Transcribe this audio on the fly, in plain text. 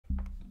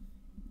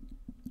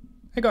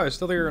Hey guys,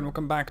 still here and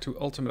welcome back to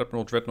Ultimate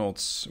Admiral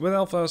Dreadnoughts with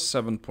Alpha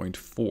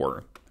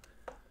 7.4.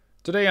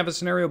 Today I have a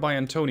scenario by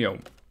Antonio.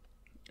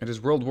 It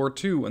is World War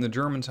II and the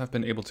Germans have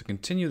been able to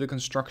continue the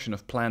construction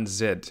of Plan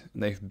Z. And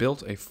they've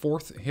built a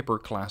 4th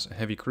Hipper class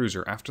heavy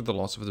cruiser after the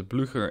loss of the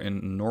Dalbhuie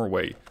in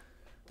Norway.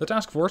 The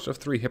task force of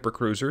 3 Hipper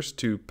cruisers,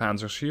 2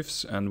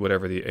 Panzerschiffs and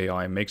whatever the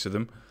AI makes of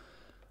them,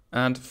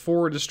 and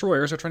 4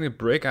 destroyers are trying to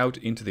break out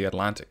into the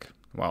Atlantic,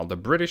 while the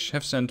British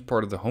have sent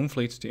part of the home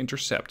fleet to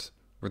intercept,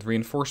 with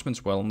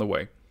reinforcements well on the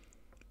way.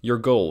 Your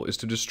goal is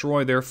to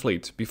destroy their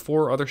fleet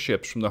before other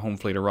ships from the home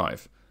fleet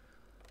arrive.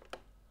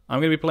 I'm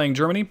going to be playing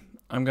Germany,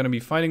 I'm going to be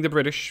fighting the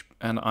British,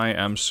 and I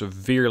am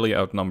severely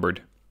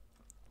outnumbered.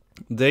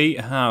 They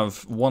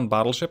have 1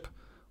 battleship,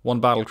 1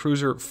 battle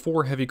cruiser,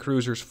 4 heavy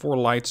cruisers, 4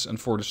 lights, and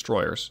 4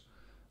 destroyers.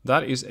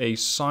 That is a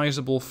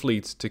sizable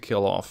fleet to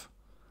kill off.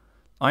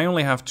 I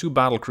only have 2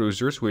 battle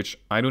cruisers, which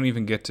I don't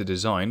even get to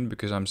design,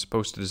 because I'm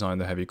supposed to design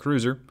the heavy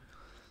cruiser.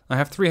 I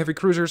have 3 heavy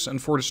cruisers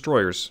and 4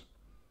 destroyers.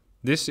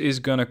 This is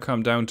gonna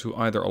come down to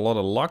either a lot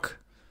of luck,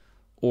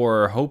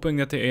 or hoping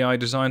that the AI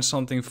designs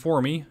something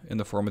for me, in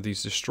the form of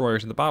these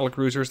destroyers and the battle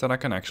cruisers, that I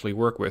can actually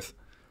work with.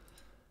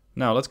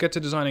 Now, let's get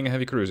to designing a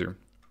heavy cruiser.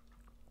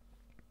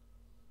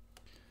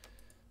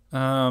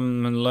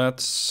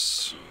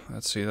 Let's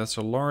see, that's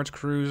a large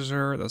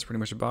cruiser, that's pretty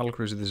much a battle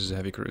cruiser, this is a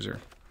heavy cruiser.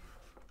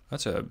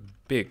 That's a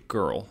big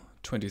girl,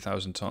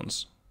 20,000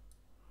 tons.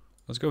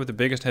 Let's go with the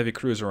biggest heavy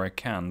cruiser I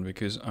can,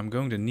 because I'm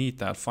going to need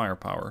that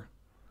firepower.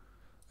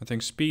 I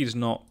think speed is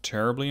not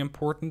terribly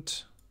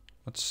important.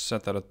 Let's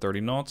set that at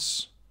 30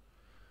 knots.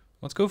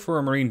 Let's go for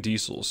our marine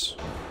diesels.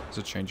 It's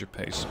a change of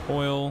pace.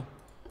 Oil,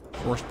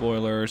 force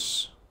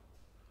boilers,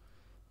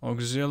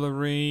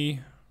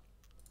 auxiliary,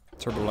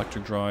 turbo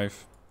electric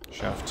drive,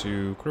 shaft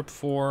 2, grip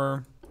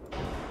 4.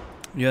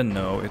 Yeah,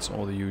 no, it's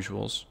all the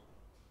usuals.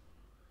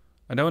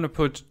 I don't want to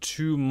put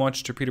too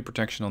much torpedo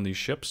protection on these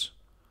ships,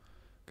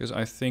 because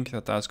I think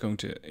that that's going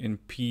to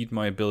impede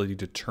my ability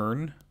to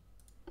turn.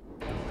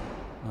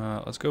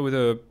 Let's go with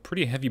a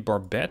pretty heavy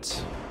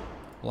barbette.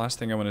 Last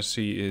thing I want to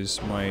see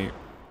is my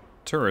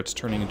turrets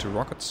turning into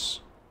rockets.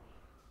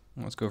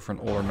 Let's go for an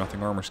all or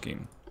nothing armor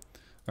scheme.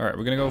 Alright,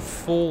 we're going to go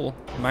full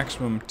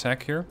maximum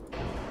tech here,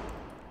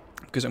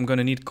 because I'm going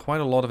to need quite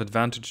a lot of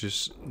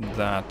advantages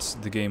that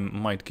the game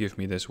might give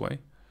me this way.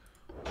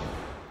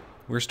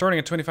 We're starting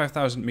at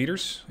 25,000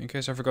 meters, in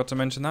case I forgot to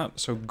mention that,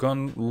 so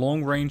gun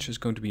long range is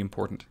going to be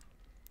important.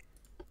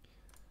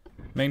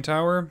 Main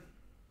tower.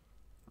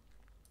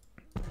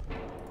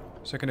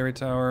 Secondary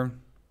tower.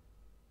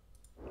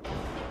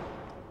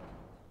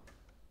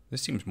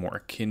 This seems more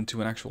akin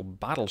to an actual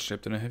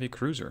battleship than a heavy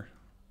cruiser.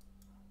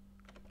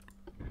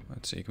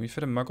 Let's see, can we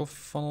fit a muggle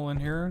funnel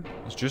in here?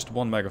 It's just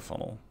 1 mega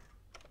funnel.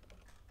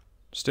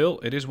 Still,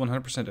 it is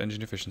 100%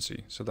 engine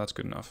efficiency, so that's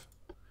good enough.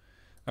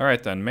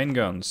 Alright then, main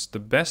guns. The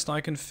best I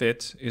can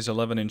fit is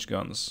 11-inch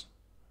guns.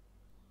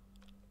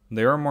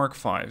 They are Mark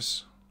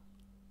 5s.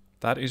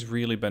 That is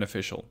really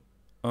beneficial.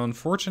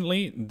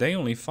 Unfortunately, they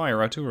only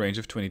fire out to a range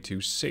of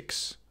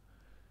 22.6.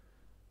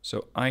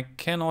 So I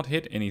cannot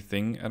hit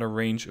anything at a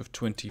range of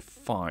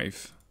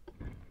 25.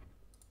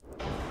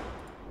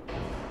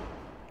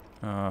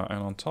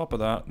 And on top of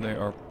that, they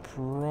are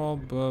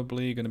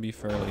probably going to be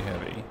fairly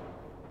heavy.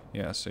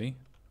 Yeah, see?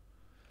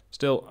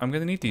 Still, I'm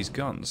going to need these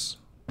guns.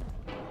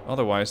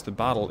 Otherwise, the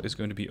battle is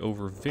going to be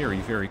over very,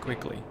 very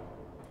quickly.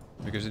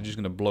 Because they're just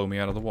going to blow me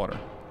out of the water.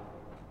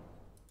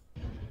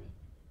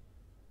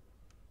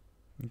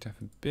 Need to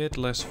have a bit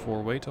less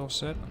weight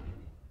offset.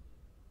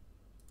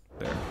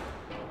 There.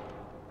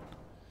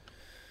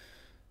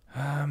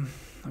 I'm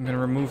going to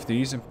remove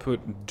these and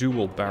put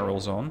dual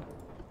barrels on.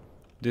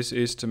 This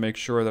is to make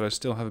sure that I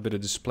still have a bit of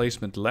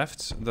displacement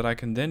left that I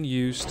can then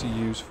use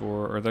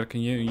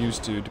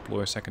to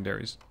deploy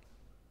secondaries.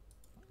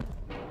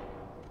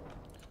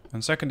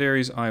 And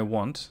secondaries I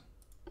want.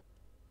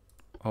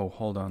 Oh,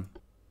 hold on.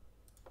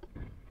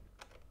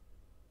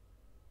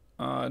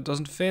 It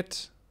doesn't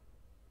fit.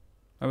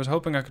 I was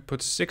hoping I could put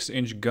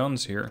 6-inch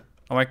guns here.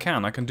 Oh, I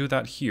can do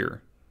that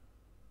here.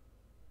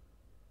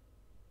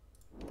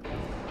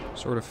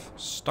 Sort of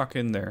stuck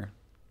in there.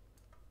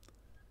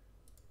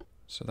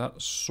 So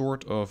that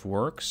sort of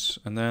works.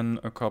 And then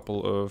a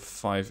couple of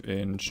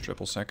 5-inch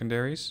triple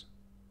secondaries.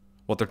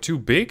 What, they're too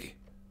big?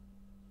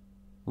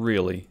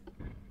 Really?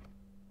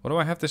 What do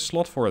I have this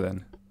slot for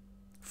then?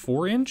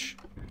 4-inch?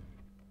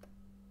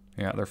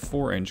 Yeah, they're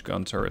 4-inch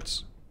gun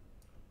turrets.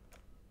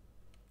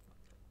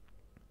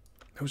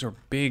 Those are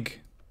big,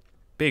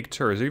 big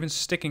turrets. They're even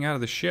sticking out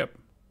of the ship.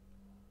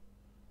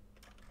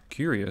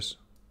 Curious.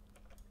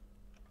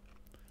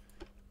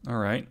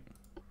 Alright.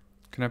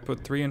 Can I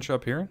put 3-inch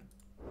up here?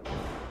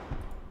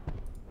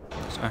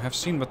 So I have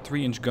seen what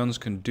 3-inch guns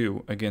can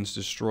do against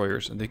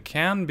destroyers. And they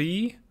can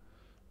be,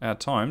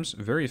 at times,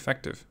 very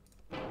effective.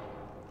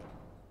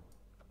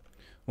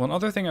 One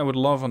other thing I would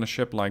love on a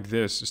ship like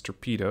this is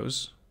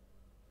torpedoes.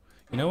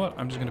 You know what?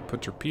 I'm just going to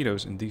put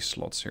torpedoes in these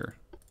slots here.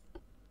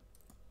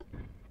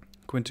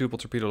 Quintuple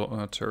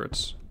torpedo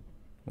turrets.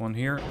 One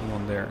here and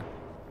one there.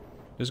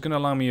 This is going to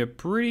allow me a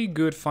pretty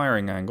good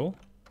firing angle.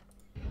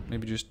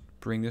 Maybe just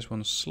bring this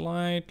one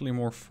slightly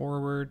more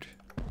forward.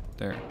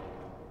 There.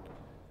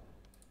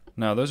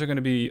 Now, those are going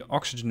to be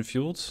oxygen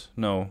fueled.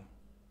 No.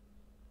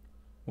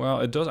 Well,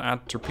 it does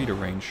add torpedo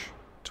range.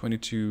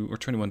 22 or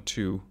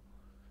 21.2.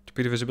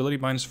 Torpedo visibility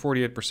minus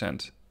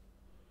 48%.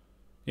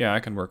 Yeah, I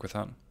can work with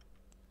that.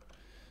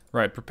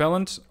 Right,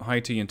 propellant,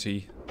 high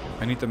TNT.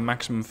 I need the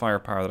maximum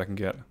firepower that I can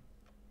get.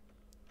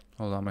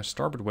 Hold on, my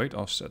starboard weight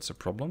offset's a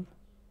problem.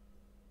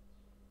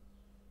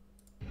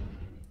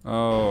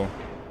 Oh.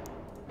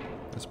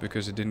 That's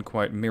because it didn't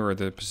quite mirror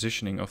the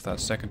positioning of that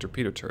second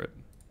torpedo turret.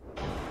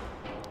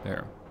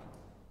 There.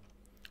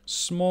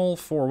 Small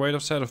forward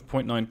offset of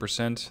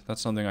 0.9%.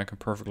 That's something I can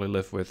perfectly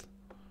live with.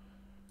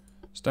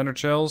 Standard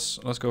shells.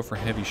 Let's go for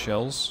heavy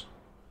shells.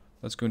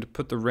 That's going to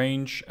put the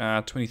range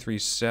at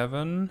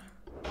 23.7.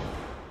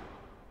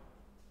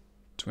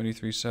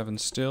 23.7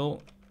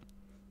 still.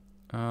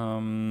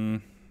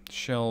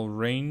 Shell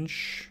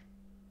range.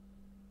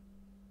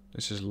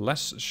 This is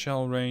less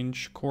shell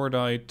range.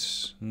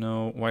 Cordite.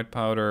 No. White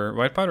powder.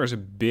 White powder is a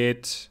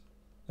bit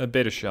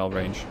of shell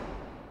range.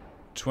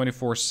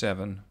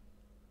 24.7.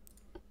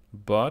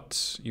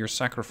 But you're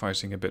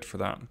sacrificing a bit for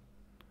that.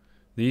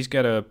 These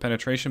get a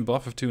penetration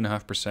buff of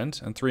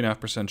 2.5% and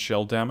 3.5%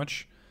 shell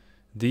damage.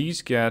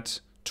 These get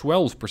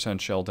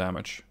 12% shell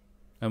damage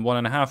and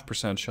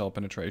 1.5% shell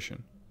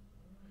penetration.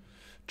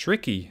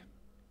 Tricky.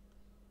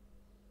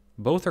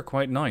 Both are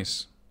quite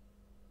nice.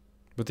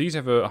 But these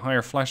have a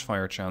higher flash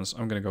fire chance.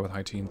 I'm going to go with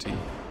high TNT.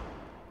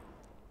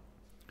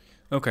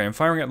 Okay, I'm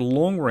firing at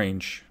long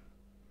range.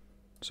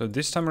 So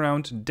this time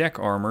around, deck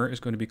armor is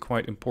going to be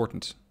quite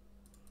important.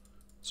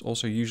 It's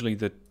also usually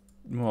the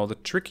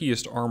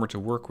trickiest armor to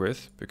work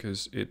with,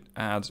 because it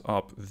adds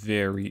up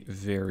very,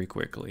 very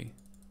quickly.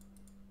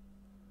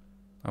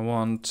 I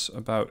want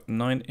about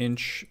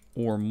 9-inch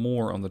or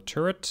more on the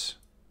turret.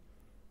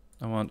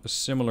 I want a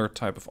similar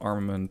type of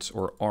armament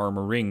or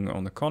armoring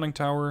on the conning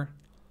tower.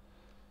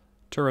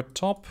 Turret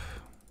top.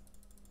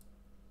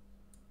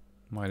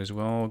 Might as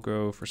well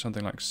go for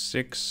something like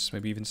 6,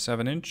 maybe even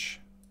 7-inch.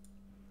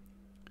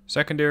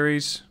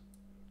 Secondaries,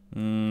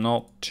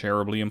 not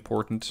terribly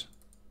important.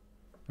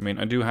 I mean,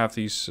 I do have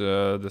these,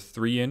 the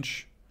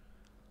 3-inch.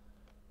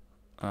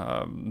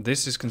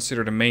 This is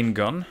considered a main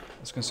gun.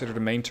 It's considered a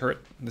main turret,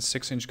 the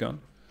 6-inch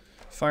gun.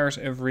 Fires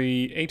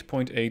every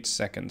 8.8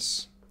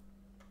 seconds.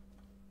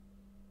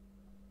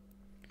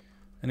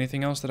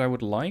 Anything else that I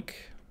would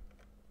like?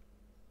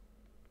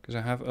 Because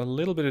I have a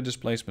little bit of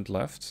displacement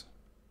left.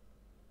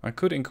 I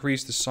could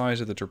increase the size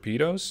of the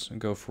torpedoes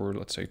and go for,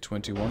 let's say,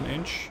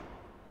 21-inch.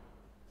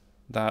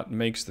 That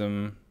makes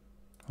them...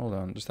 Hold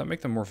on, does that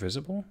make them more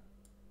visible?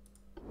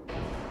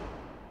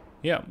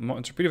 Yeah,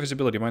 torpedo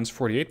visibility minus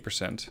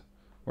 48%.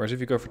 Whereas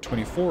if you go for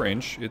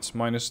 24-inch, it's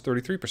minus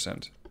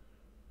 33%.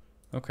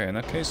 Okay, in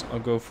that case, I'll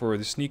go for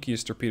the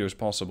sneakiest torpedoes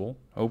possible.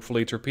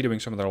 Hopefully torpedoing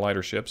some of their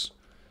lighter ships.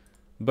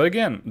 But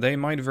again, they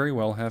might very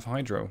well have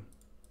hydro.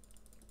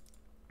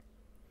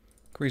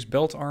 Increase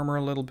belt armor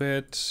a little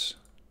bit.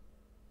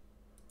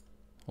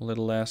 A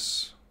little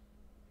less.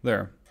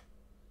 There.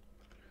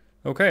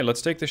 Okay,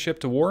 let's take the ship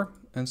to war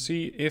and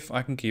see if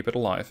I can keep it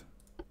alive.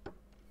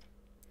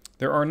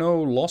 There are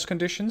no loss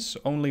conditions,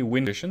 only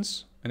win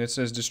conditions. And it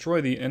says destroy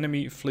the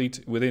enemy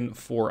fleet within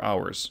 4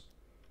 hours.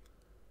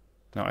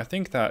 Now, I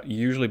think that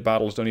usually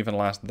battles don't even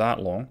last that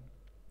long.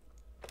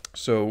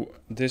 So,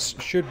 this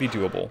should be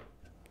doable.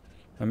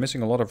 I'm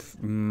missing a lot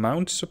of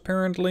mounts,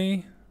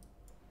 apparently.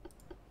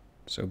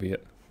 So be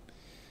it.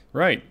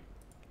 Right.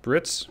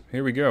 Brits,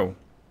 here we go.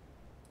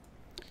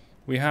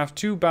 We have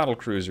 2 battle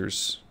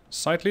cruisers.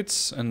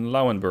 Seydlitz and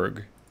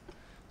Lauenburg.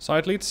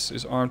 Seydlitz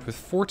is armed with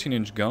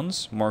 14-inch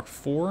guns, Mark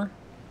IV.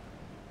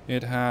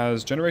 It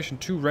has Generation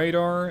 2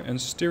 radar and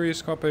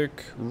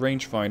stereoscopic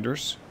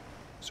rangefinders,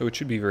 so it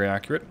should be very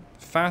accurate.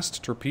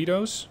 Fast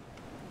torpedoes,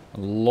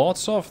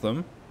 lots of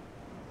them.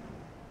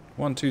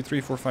 1, 2,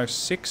 3, 4, 5,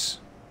 6,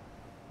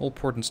 all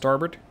port and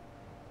starboard.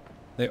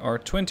 They are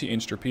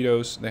 20-inch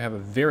torpedoes. They have a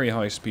very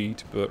high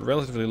speed, but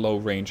relatively low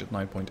range at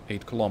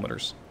 9.8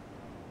 kilometers.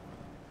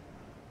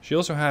 She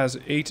also has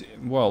a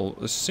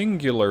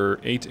singular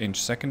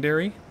 8-inch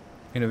secondary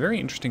in a very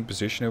interesting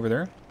position over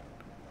there.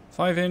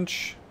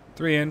 5-inch,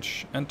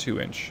 3-inch, and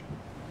 2-inch.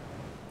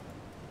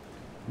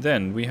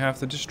 Then we have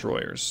the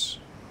destroyers.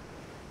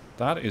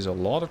 That is a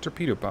lot of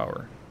torpedo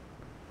power.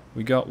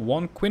 We got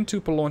 1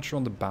 quintuple launcher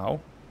on the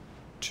bow,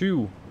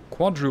 2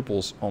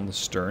 quadruples on the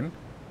stern,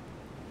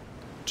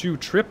 2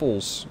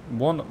 triples,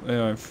 1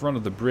 in front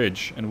of the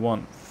bridge and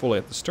 1 fully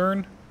at the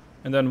stern,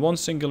 and then 1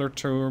 singular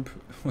turb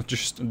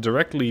just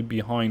directly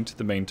behind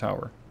the main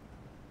tower.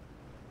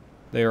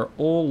 They are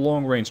all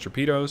long-range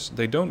torpedoes.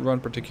 They don't run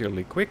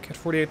particularly quick at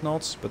 48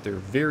 knots, but they're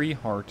very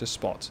hard to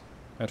spot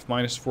at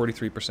minus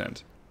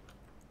 43%.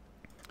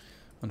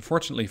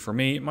 Unfortunately for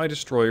me, my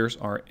destroyers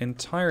are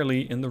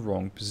entirely in the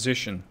wrong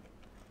position,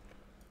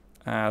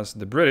 as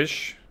the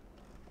British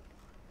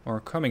are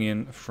coming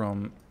in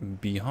from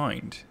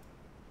behind.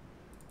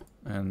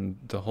 And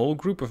the whole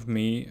group of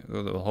me,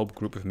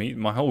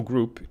 my whole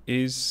group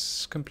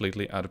is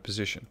completely out of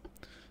position.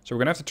 So we're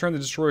going to have to turn the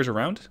destroyers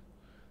around.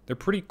 They're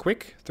pretty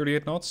quick,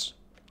 38 knots.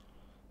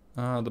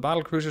 The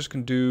battle cruisers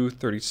can do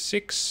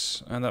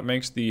 36, and that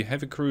makes the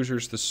heavy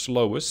cruisers the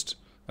slowest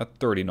at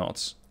 30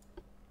 knots.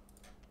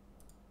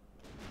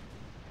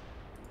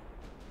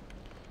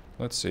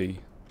 Let's see.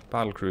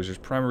 Battle cruisers,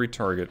 primary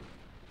target.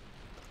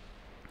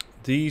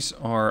 These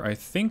are, I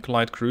think,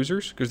 light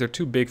cruisers, because they're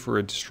too big for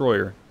a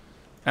destroyer.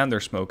 And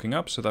they're smoking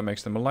up, so that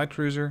makes them a light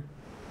cruiser.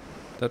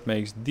 That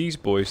makes these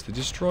boys the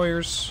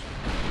destroyers.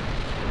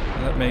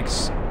 And that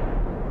makes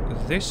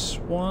this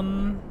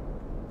one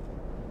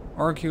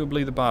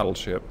arguably the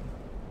battleship.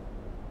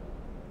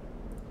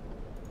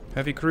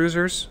 Heavy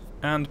cruisers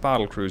and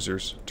battle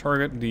cruisers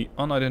target the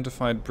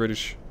unidentified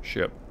British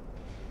ship.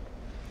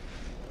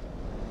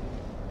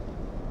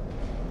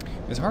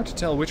 It's hard to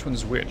tell which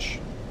one's which,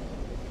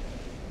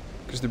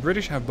 because the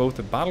British have both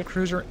a battle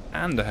cruiser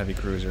and a heavy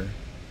cruiser.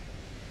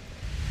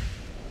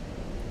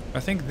 I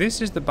think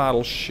this is the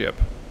battleship.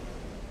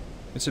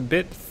 It's a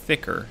bit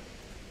thicker.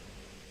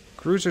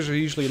 Cruisers are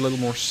usually a little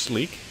more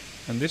sleek,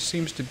 and this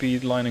seems to be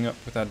lining up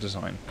with that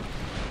design.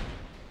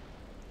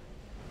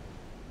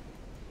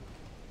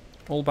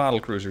 All battle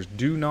cruisers,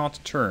 do not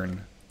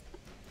turn.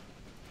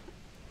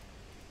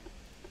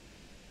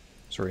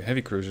 Sorry,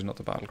 heavy cruisers, not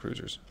the battle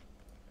cruisers.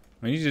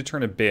 I need you to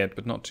turn a bit,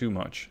 but not too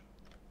much.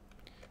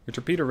 Your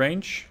torpedo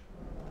range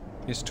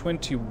is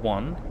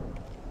 21.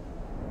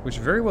 Which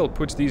very well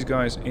puts these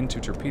guys into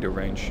torpedo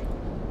range.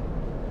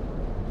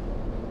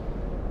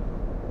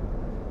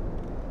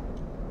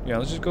 Yeah,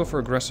 let's just go for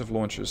aggressive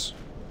launches.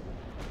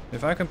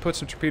 If I can put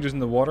some torpedoes in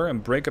the water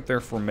and break up their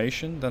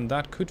formation, then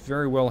that could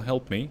very well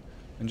help me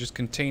in just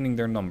containing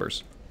their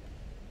numbers.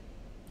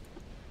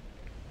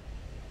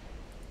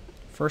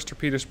 First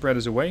torpedo spread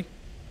is away.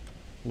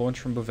 Launch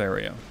from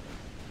Bavaria.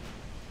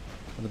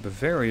 The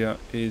Bavaria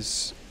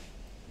is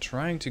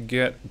trying to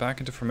get back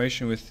into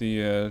formation with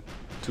the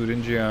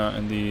Thuringia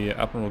and the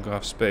Admiral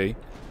Graf Spee.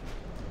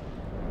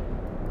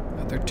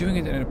 They're doing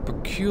it in a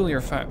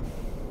peculiar fashion.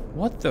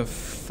 What the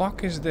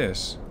fuck is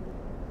this?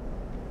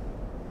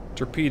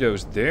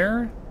 Torpedoes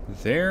there,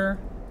 there,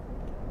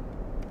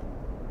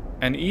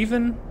 and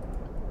even...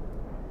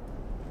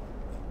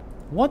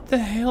 What the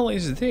hell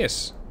is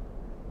this?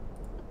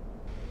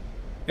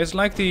 It's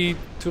like the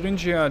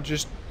Thuringia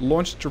just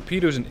launched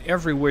torpedoes in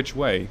every which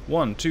way.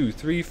 1, 2,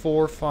 3,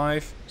 4,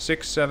 5,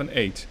 6, 7,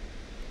 8.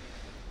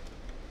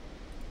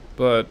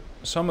 But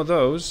some of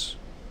those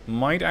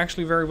might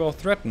actually very well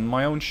threaten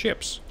my own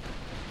ships.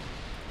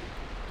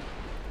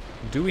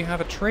 Do we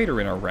have a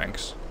traitor in our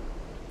ranks?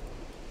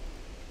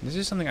 This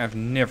is something I've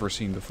never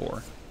seen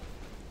before.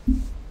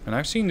 And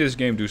I've seen this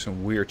game do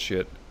some weird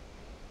shit.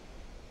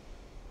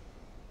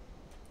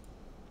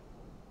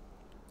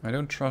 I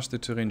don't trust the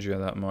Thuringia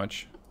that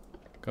much.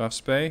 Graf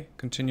Spee,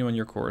 continue on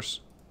your course.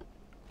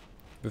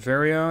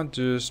 Bavaria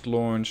just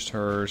launched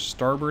her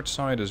starboard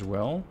side as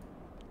well.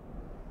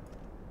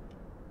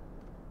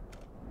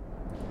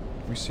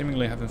 We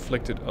seemingly have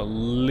inflicted a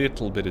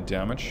little bit of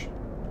damage,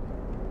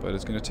 but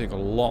it's going to take a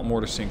lot more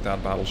to sink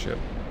that battleship.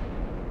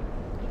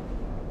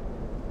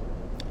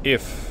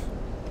 If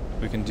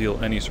we can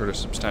deal any sort of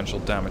substantial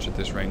damage at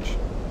this range.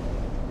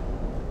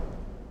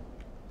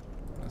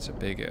 That's a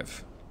big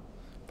if.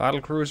 Battle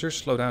cruisers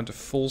slow down to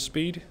full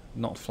speed,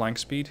 not flank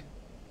speed.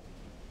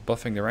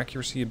 Buffing their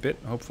accuracy a bit,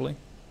 hopefully.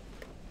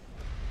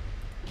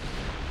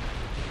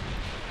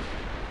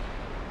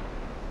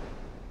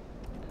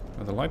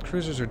 Now, the light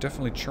cruisers are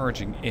definitely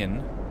charging in.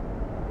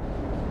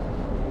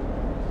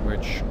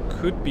 Which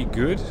could be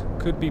good,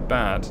 could be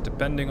bad,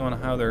 depending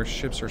on how their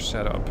ships are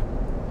set up.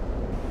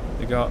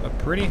 They got a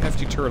pretty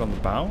hefty turret on the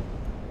bow.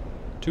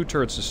 2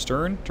 turrets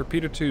astern,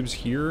 torpedo tubes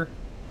here.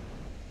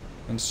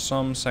 And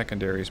some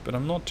secondaries, but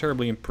I'm not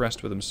terribly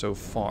impressed with them so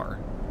far.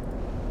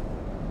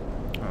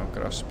 Oh,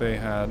 Graf Spee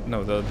had...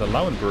 No, the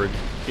Lauenburg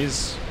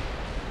is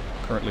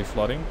currently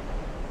flooding.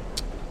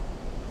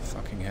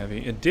 Fucking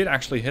heavy. It did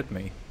actually hit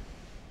me.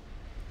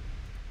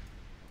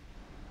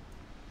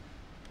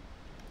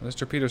 Is this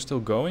torpedo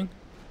still going?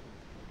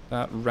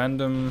 That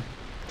random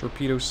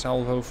torpedo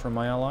salvo from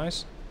my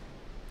allies?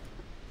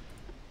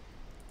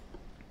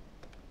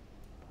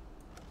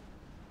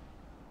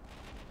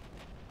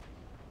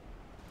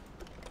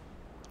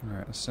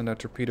 Alright, let's send out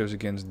torpedoes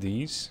against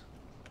these.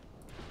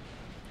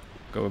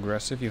 Go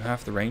aggressive, you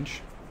have the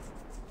range.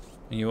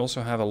 And you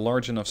also have a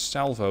large enough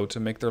salvo to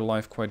make their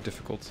life quite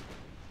difficult.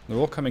 They're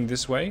all coming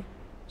this way,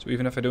 so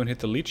even if I don't hit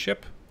the lead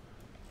ship,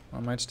 I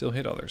might still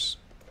hit others.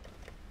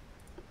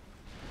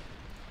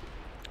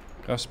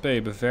 Graf Spee,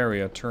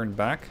 Bavaria, turn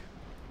back.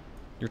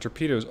 Your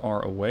torpedoes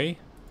are away.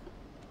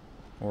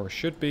 Or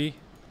should be.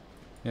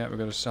 Yeah, we've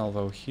got a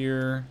salvo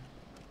here.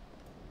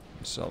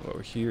 A salvo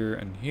here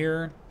and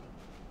here.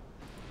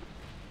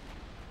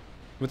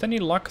 With any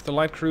luck, the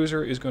light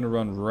cruiser is going to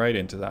run right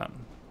into that.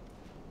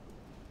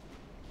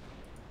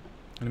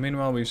 And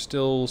meanwhile, we've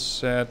still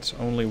set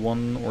only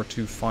 1 or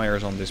 2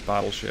 fires on this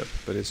battleship,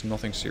 but it's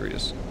nothing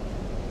serious.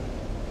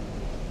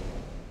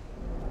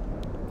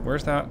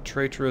 Where's that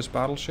traitorous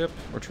battleship?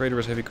 Or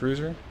traitorous heavy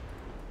cruiser?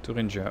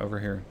 Thuringia, over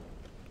here.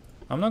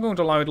 I'm not going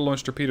to allow you to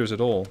launch torpedoes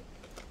at all.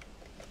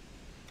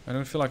 I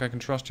don't feel like I can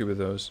trust you with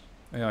those.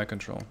 AI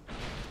control.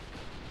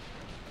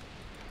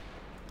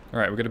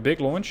 Alright, we got a big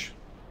launch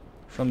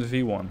from the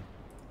V1.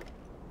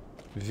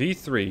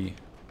 V3.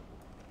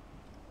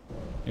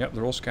 Yep,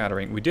 they're all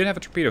scattering. We did have a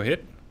torpedo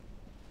hit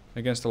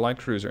against the light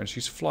cruiser, and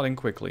she's flooding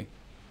quickly.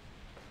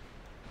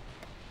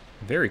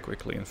 Very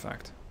quickly, in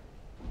fact.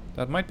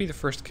 That might be the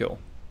first kill.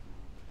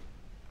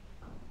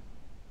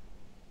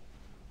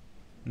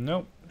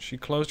 Nope, she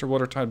closed her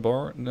watertight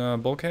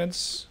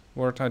bulkheads,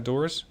 watertight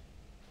doors.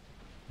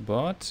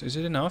 But, is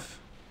it enough?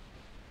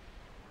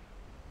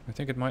 I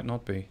think it might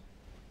not be.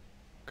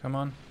 Come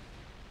on.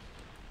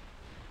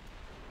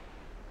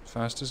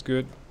 Fast is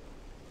good.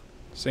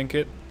 Sink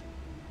it.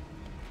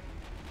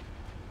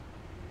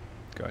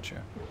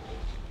 Gotcha.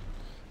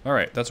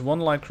 Alright, that's one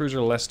light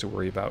cruiser less to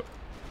worry about.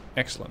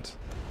 Excellent.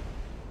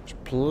 There's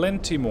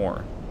plenty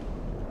more.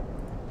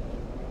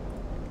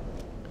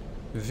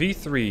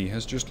 V3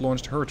 has just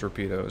launched her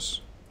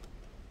torpedoes.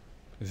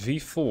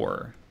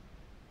 V4.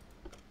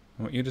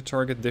 I want you to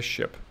target this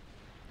ship.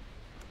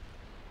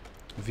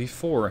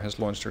 V4 has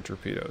launched her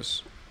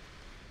torpedoes.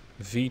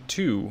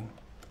 V2.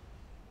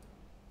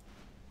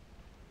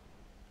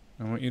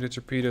 I want you to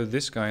torpedo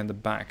this guy in the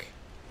back.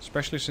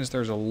 Especially since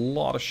there's a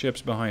lot of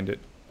ships behind it.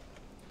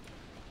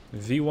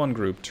 V1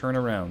 group, turn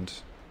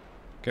around.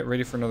 Get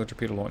ready for another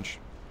torpedo launch.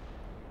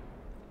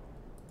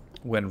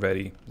 When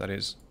ready, that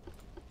is.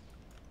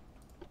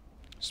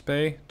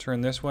 Spey,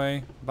 turn this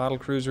way. Battle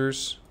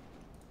cruisers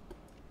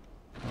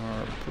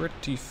are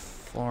pretty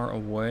far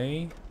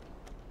away.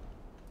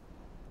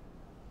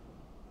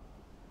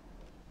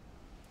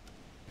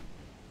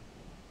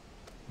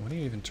 What are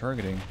you even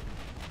targeting?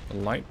 The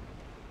light?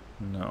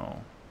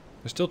 No.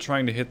 They're still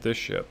trying to hit this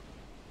ship.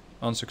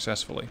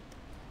 Unsuccessfully.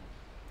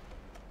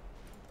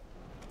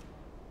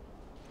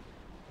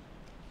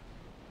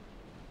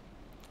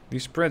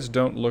 These spreads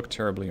don't look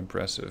terribly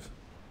impressive.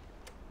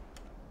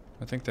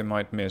 I think they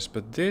might miss,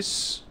 but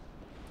this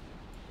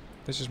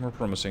is more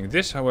promising.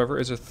 This, however,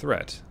 is a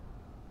threat.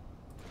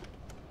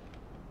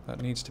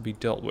 That needs to be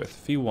dealt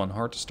with. V1,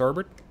 hard to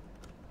starboard.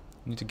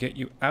 Need to get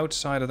you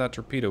outside of that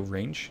torpedo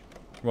range.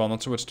 Well,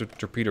 not so much the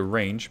torpedo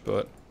range,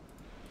 but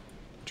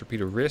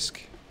torpedo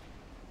risk.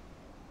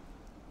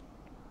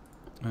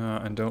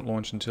 And don't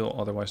launch until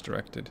otherwise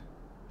directed.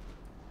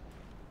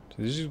 So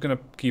this is going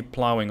to keep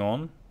plowing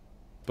on,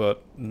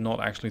 but not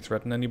actually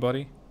threaten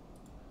anybody.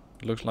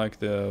 It looks like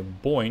the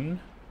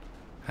Boyne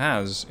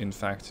has, in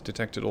fact,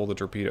 detected all the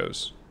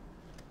torpedoes.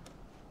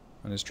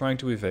 And is trying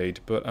to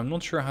evade, but I'm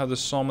not sure how the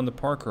Somme and the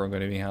Parker are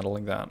going to be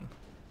handling that.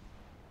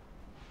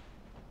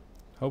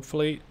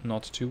 Hopefully,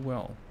 not too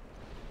well.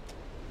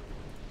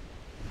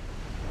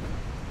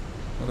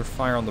 Another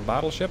fire on the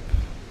battleship.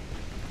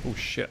 Oh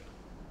shit.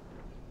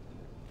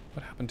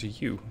 What happened to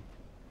you?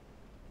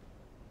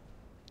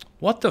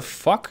 What the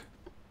fuck?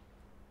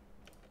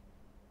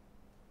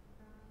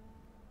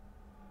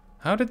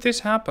 How did this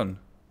happen?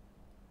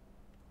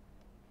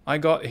 I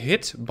got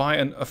hit by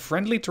a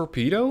friendly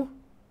torpedo?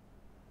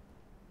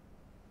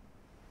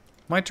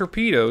 My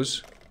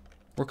torpedoes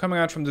were coming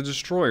out from the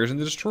destroyers, and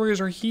the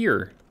destroyers are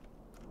here.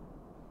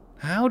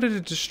 How did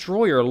a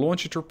destroyer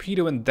launch a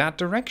torpedo in that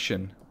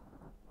direction?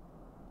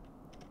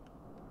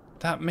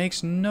 That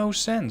makes no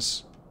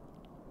sense.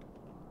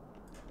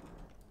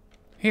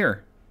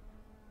 Here.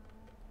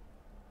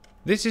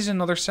 This is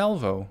another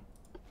salvo.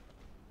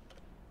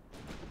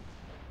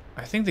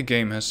 I think the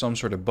game has some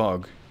sort of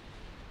bug.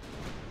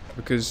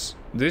 Because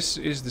this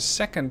is the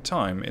second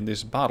time in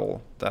this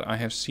battle that I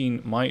have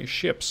seen my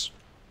ships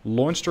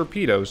launch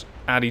torpedoes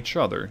at each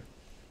other.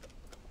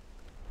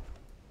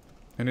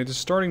 And it is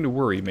starting to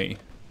worry me.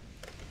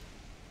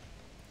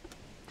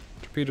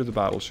 Torpedo the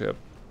battleship.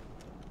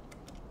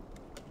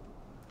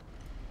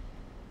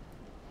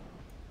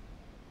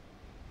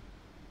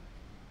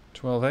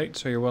 .12.8,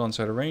 so you're well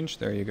inside of range.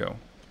 There you go.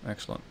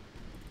 Excellent.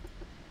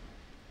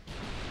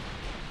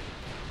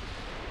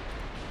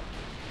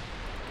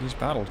 These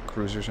battle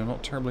cruisers are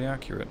not terribly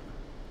accurate.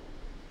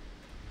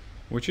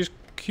 Which is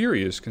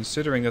curious,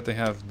 considering that they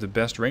have the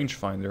best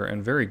rangefinder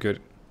and very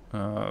good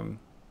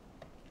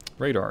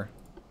radar.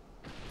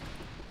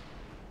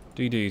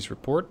 DDs,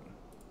 report.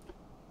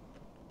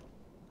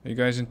 Are you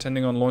guys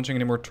intending on launching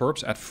any more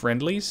torps at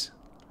friendlies?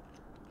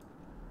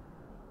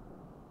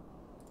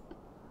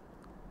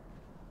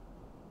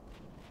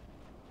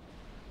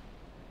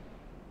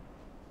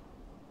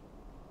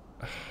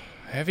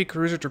 Heavy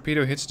cruiser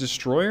torpedo hits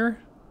destroyer?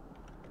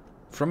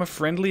 From a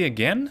friendly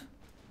again?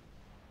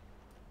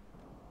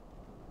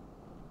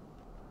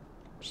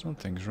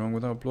 Something's wrong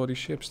with our bloody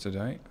ships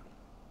today.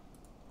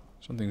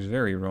 Something's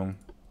very wrong.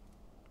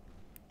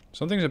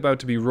 Something's about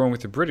to be wrong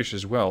with the British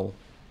as well.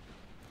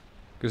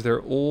 Because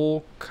they're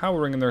all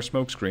cowering in their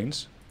smoke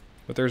screens.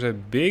 But there's a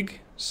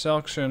big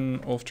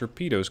section of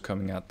torpedoes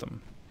coming at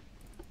them.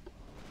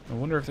 I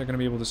wonder if they're going to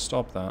be able to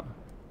stop that.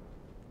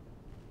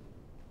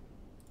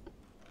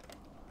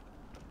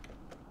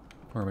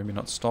 Or maybe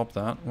not stop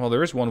that. Well,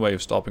 there is one way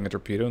of stopping a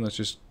torpedo, and that's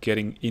just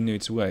getting in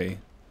its way.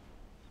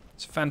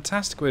 It's a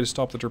fantastic way to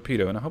stop the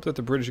torpedo, and I hope that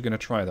the British are going to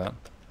try that.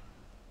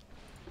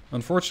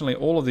 Unfortunately,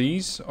 all of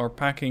these are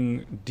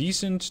packing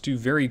decent to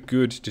very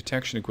good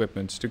detection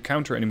equipment to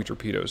counter enemy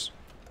torpedoes.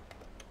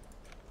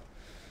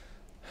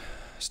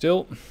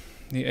 Still,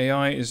 the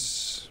AI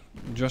is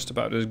just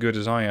about as good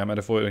as I am at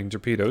avoiding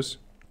torpedoes.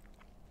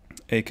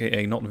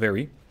 AKA not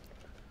very.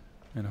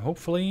 And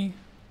hopefully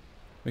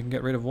we can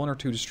get rid of 1 or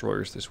 2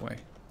 destroyers this way.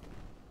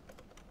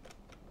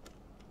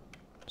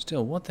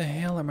 Still, what the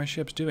hell are my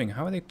ships doing?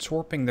 How are they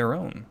torping their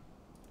own?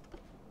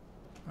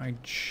 I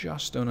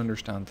just don't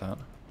understand that.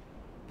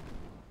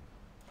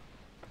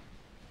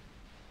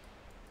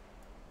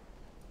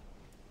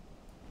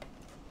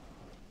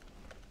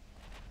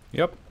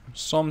 Yep,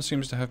 some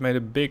seems to have made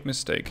a big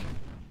mistake.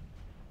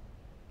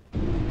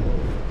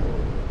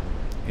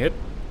 Hit,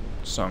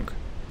 sunk.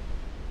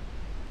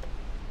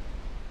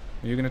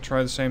 Are you going to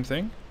try the same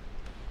thing?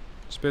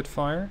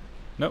 Spitfire?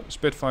 No,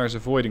 Spitfire's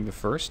avoiding the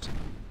first.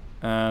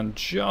 And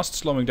just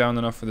slowing down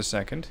enough for the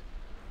second.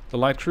 The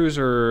light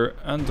cruiser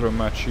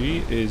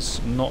Andromachi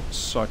is not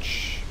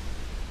such...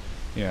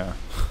 yeah,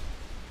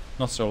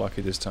 not so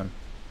lucky this time.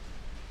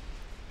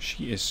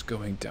 She is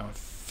going down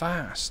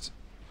fast.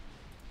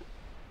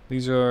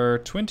 These are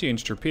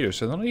 20-inch torpedoes,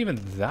 so they're not even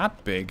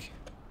that big.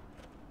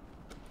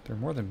 They're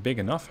more than big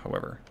enough,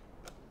 however.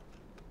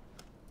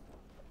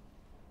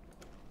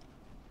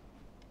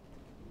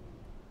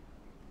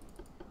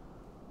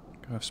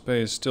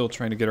 Spey is still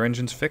trying to get our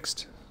engines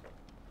fixed.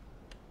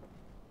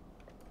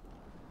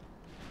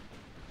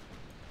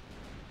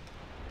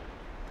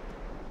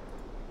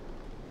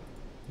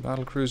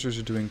 Battle cruisers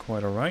are doing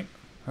quite alright.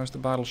 How's the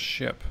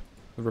battleship?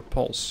 The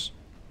Repulse.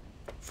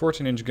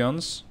 14-inch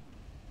guns.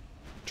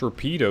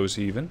 Torpedoes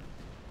even.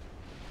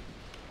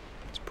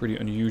 It's pretty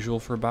unusual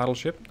for a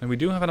battleship. And we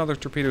do have another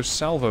torpedo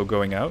salvo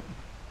going out,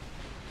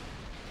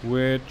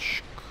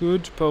 which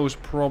could pose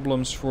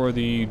problems for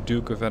the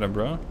Duke of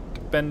Edinburgh,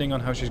 depending on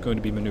how she's going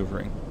to be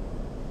maneuvering.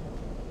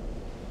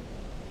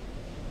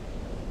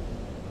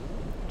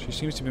 She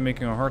seems to be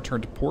making a hard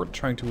turn to port,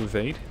 trying to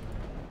evade.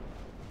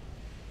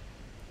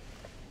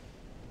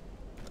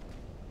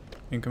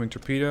 Incoming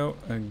torpedo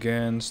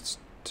against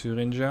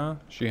Thuringia.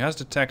 She has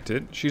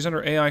detected. She's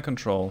under AI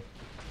control.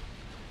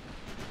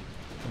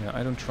 Yeah,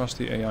 I don't trust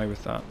the AI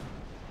with that.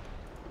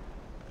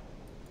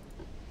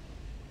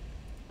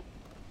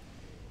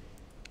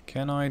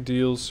 Can I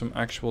deal some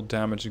actual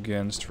damage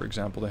against, for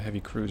example, the heavy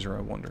cruiser,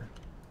 I wonder?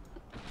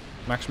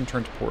 Maximum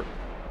turn to port.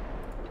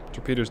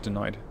 Torpedoes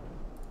denied.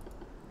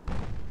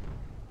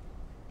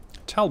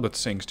 Talbot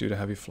sinks due to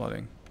heavy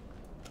flooding.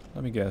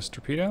 Let me guess.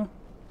 Torpedo?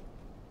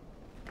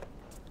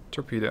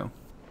 Torpedo.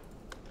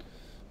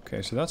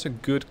 Okay, so that's a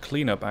good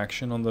cleanup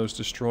action on those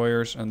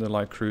destroyers and the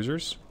light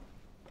cruisers.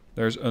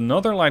 There's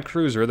another light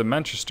cruiser, the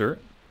Manchester,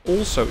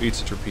 also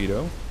eats a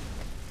torpedo.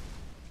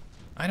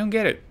 I don't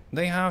get it.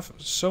 They have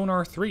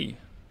sonar 3.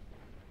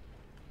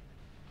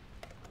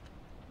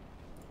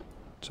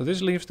 So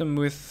this leaves them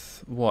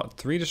with, what,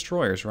 3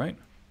 destroyers, right?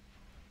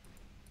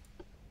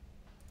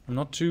 I'm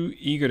not too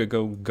eager to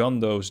go gun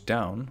those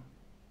down.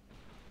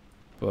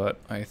 But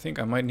I think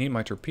I might need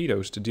my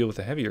torpedoes to deal with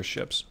the heavier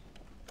ships.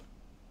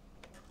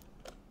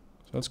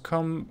 So let's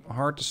come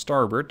hard to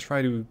starboard,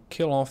 try to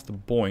kill off the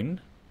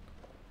Boyne.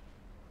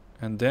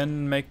 And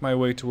then make my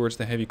way towards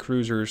the heavy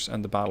cruisers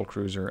and the battle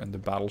cruiser and the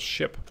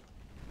battleship.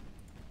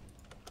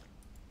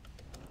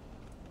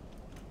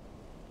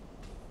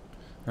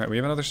 Alright, we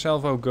have another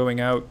salvo going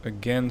out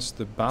against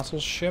the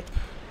battleship,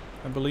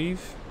 I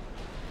believe.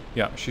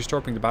 Yeah, she's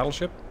torping the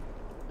battleship.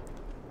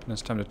 And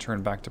it's time to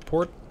turn back to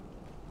port.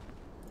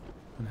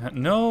 And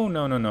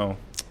no.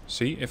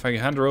 See, if I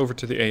hand her over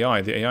to the AI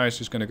is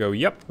just going to go,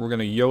 yep, we're going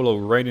to YOLO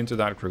right into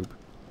that group.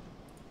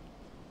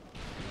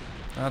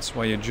 That's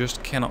why you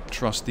just cannot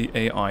trust the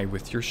AI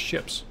with your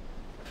ships.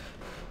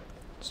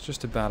 It's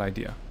just a bad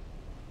idea.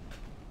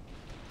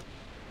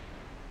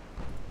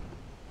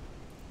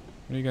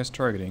 What are you guys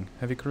targeting?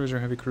 Heavy cruiser,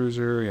 heavy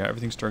cruiser. Yeah,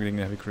 everything's targeting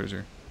the heavy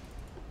cruiser.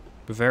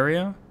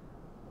 Bavaria?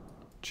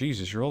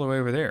 Jesus, you're all the way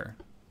over there.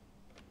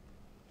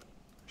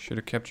 Should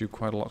have kept you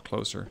quite a lot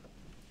closer.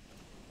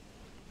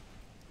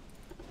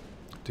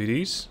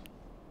 DDs?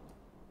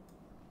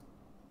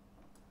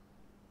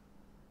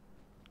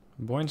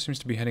 Boyne seems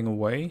to be heading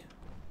away.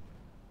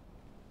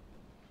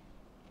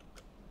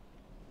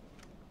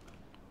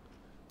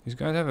 These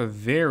guys have a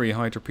very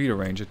high torpedo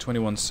range at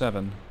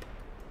 21.7.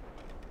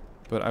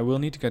 But I will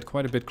need to get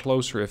quite a bit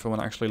closer if I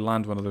want to actually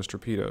land one of those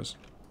torpedoes.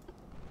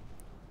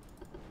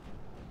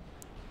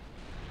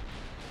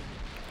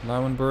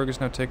 Lauenburg is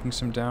now taking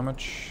some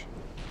damage.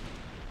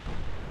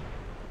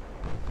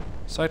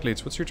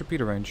 Sightleads, what's your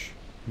torpedo range?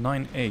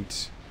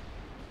 9.8.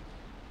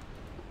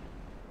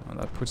 Oh,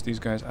 that puts these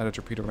guys out of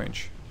torpedo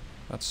range.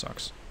 That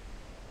sucks.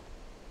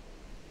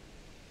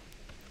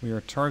 We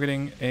are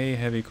targeting a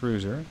heavy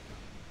cruiser.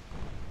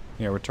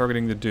 Yeah, we're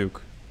targeting the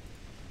Duke.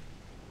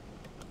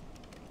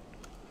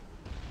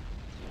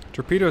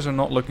 Torpedoes are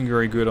not looking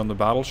very good on the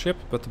battleship,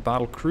 but the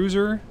battle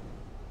cruiser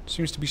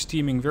seems to be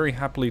steaming very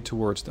happily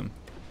towards them.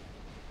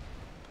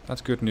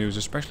 That's good news,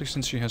 especially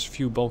since she has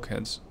few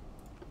bulkheads.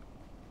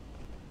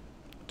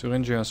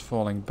 Thuringia is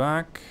falling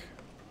back.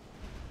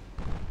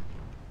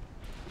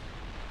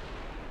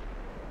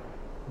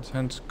 Let's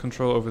hand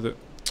control over the...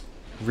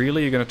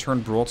 Really? You're going to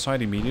turn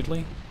broadside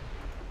immediately?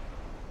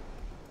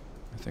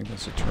 I think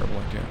that's a terrible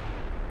idea.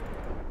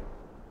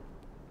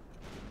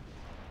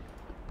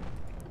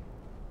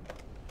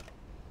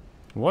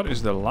 What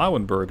is the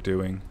Lauenburg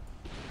doing?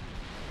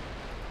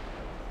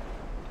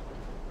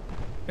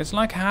 It's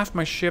like half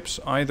my ships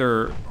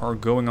either are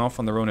going off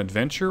on their own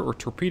adventure or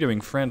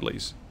torpedoing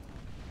friendlies.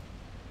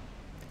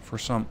 For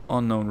some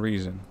unknown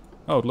reason.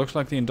 Oh, it looks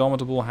like the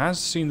Indomitable has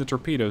seen the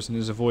torpedoes and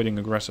is avoiding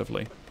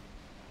aggressively.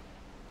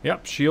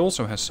 Yep, she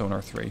also has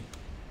sonar 3.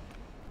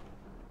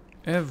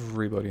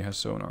 Everybody has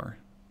sonar.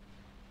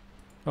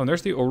 Oh, and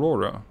there's the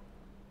Aurora.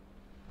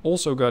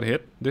 Also got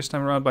hit, this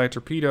time around by a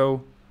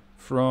torpedo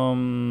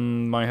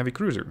from my heavy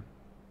cruiser.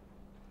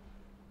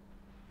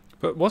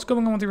 But what's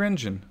going on with your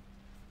engine?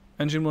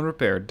 Engine 1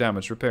 repaired,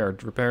 damaged,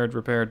 repaired, repaired,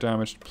 repaired,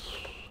 damaged.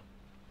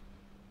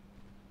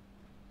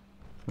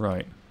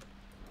 Right.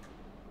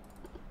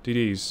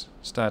 DD's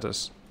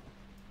status.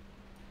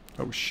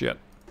 Oh shit.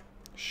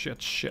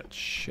 Shit, shit,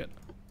 shit.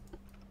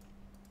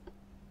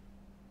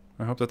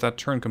 I hope that that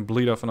turn can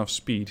bleed off enough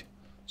speed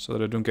so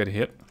that I don't get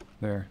hit.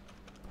 There.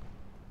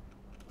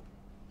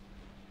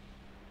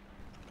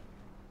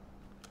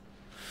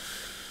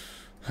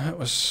 That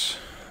was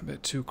a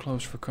bit too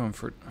close for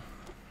comfort.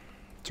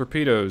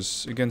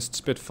 Torpedoes against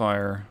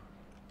Spitfire.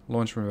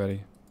 Launch when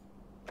ready.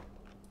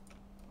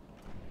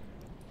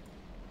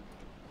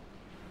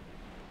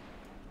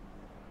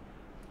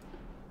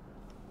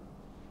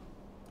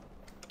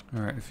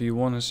 Alright,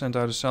 V1 has sent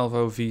out a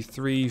salvo,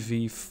 V3,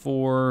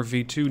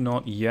 V4, V2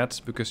 not yet,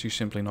 because he's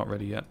simply not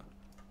ready yet.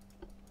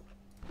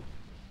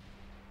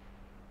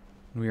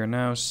 We are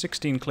now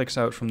 16 clicks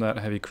out from that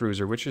heavy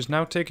cruiser, which is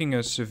now taking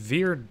a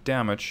severe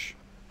damage.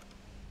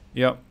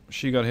 Yep,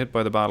 she got hit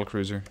by the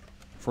battlecruiser.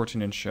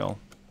 14-inch shell.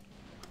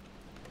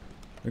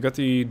 We got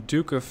the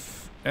Duke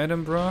of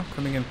Edinburgh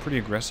coming in pretty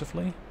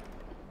aggressively.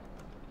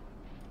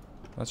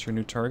 That's your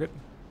new target.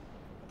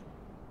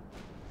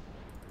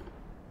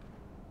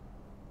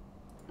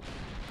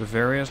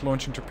 Bavaria is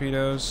launching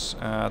torpedoes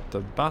at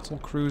the battle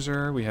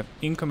cruiser. We have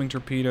incoming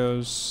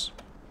torpedoes.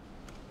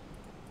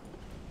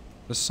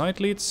 The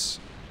Seydlitz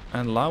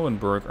and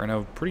Lauenburg are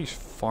now pretty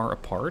far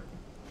apart,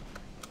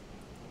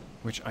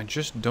 which I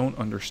just don't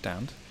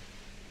understand.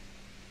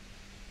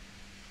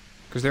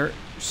 Because they're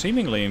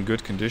seemingly in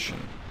good condition.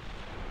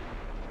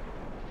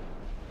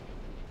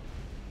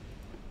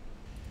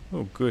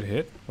 Oh, good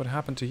hit. What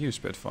happened to you,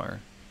 Spitfire?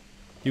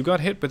 You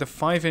got hit with a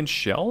 5-inch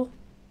shell?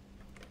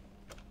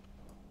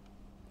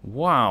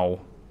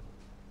 Wow.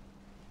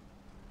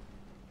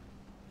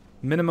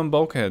 Minimum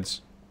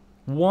bulkheads.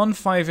 One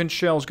 5-inch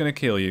shell is going to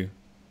kill you.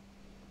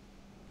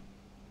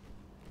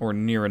 Or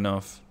near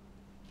enough.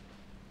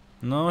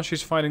 No,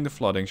 she's fighting the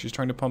flooding. She's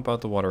trying to pump out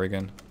the water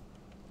again.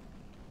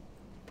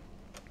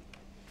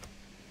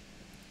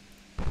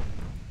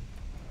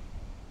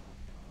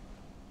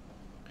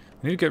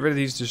 I need to get rid of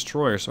these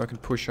destroyers so I can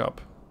push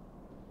up.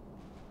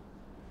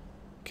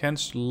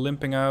 Kent's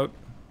limping out.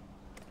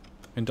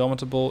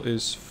 Indomitable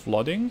is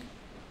flooding.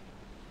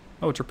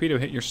 Oh, torpedo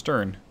hit your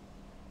stern.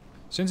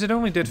 Since it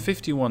only did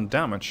 51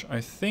 damage,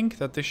 I think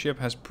that this ship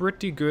has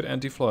pretty good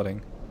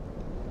anti-flooding.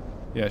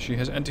 Yeah, she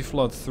has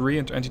anti-flood 3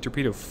 and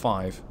anti-torpedo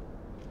 5.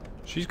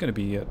 She's gonna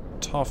be a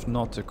tough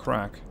nut to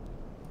crack.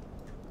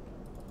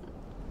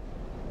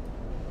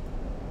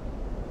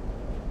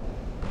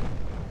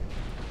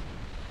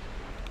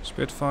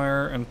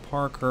 Spitfire and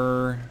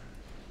Parker.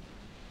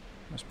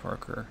 Where's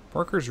Parker?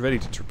 Parker's ready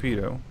to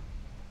torpedo.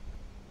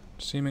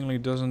 Seemingly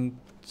doesn't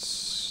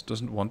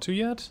want to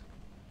yet.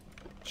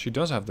 She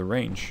does have the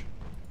range.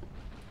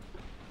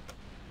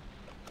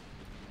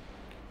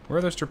 Where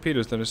are those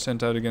torpedoes that are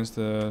sent out against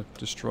the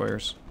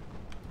destroyers?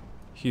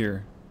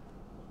 Here.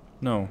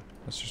 No,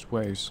 that's just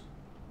waves.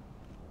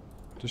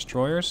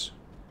 Destroyers?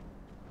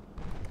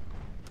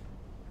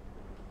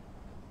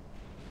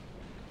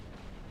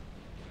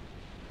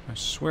 I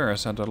swear I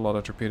sent out a lot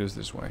of torpedoes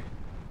this way.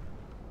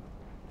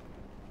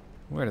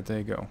 Where did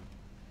they go?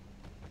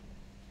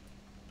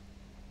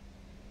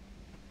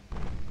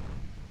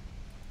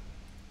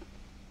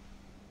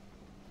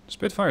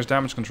 Spitfire's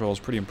damage control is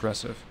pretty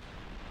impressive.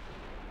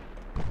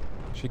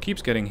 She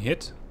keeps getting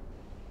hit.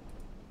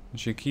 And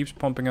she keeps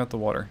pumping out the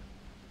water.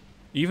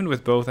 Even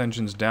with both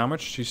engines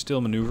damaged, she's still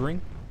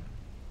maneuvering.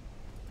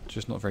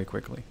 Just not very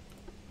quickly.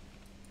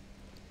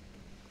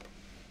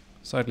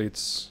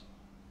 Seydlitz.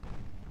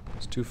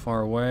 It's too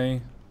far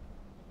away.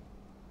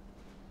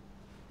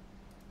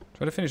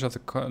 Try to finish off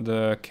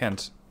the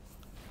Kent.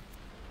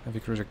 Heavy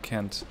cruiser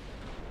Kent.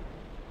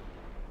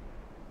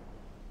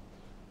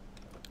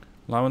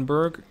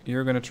 Lauenburg,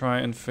 you're gonna try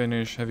and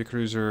finish heavy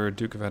cruiser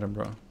Duke of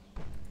Edinburgh.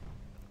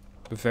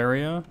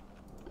 Bavaria,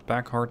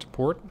 back hard to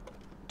port.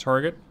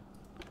 Target,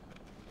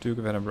 Duke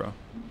of Edinburgh.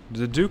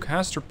 The Duke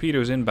has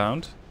torpedoes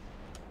inbound,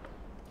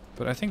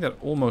 But I think that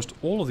almost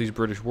all of these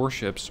British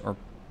warships are...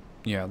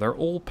 Yeah, they're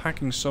all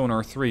packing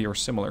sonar 3 or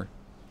similar.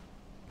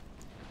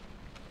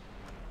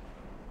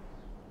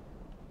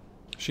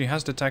 She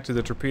has detected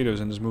the torpedoes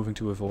and is moving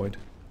to avoid.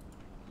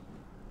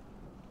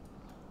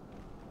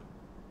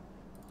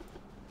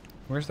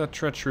 Where's that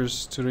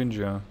treacherous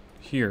Thuringia?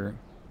 Here.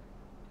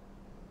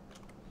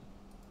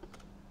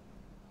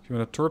 If you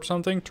want to torp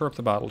something, torp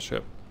the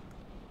battleship.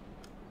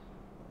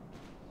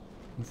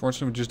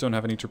 Unfortunately, we just don't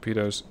have any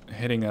torpedoes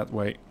heading that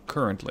way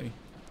currently.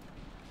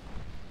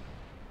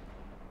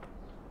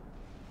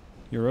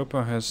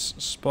 Europa has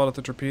spotted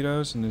the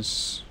torpedoes and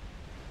is...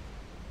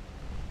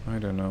 I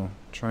don't know.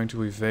 Trying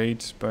to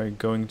evade by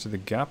going to the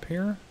gap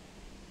here?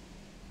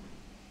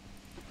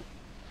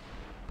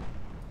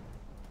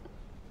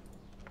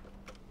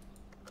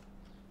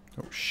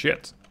 Oh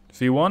shit.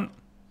 V1.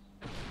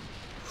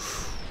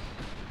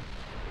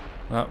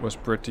 That was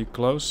pretty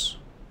close.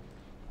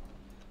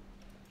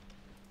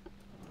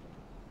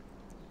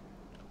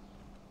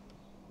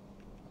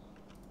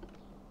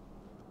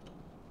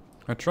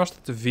 I trust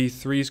that the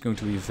V3 is going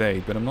to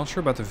evade, but I'm not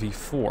sure about the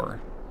V4.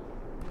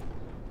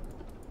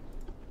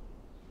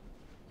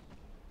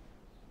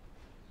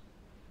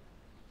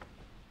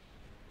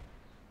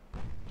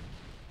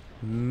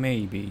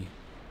 Maybe.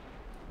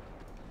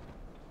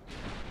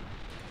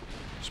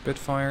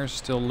 Spitfire's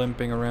still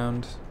limping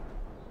around.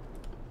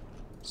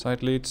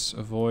 Side leads,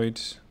 avoid.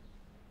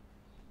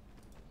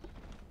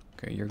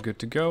 Okay, you're good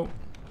to go.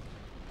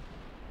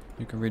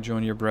 You can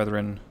rejoin your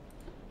brethren.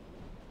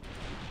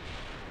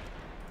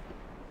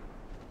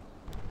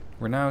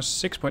 We're now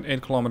 6.8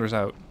 kilometers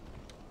out.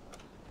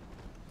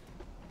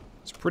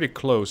 It's pretty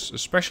close,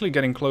 especially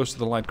getting close to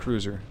the light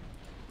cruiser.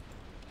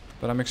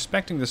 But I'm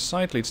expecting the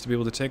side leads to be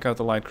able to take out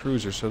the light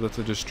cruiser so that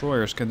the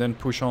destroyers can then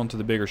push on to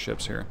the bigger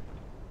ships here.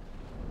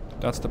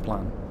 That's the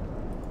plan.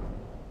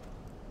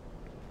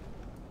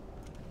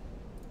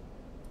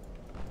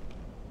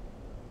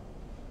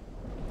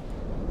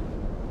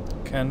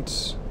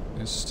 Kent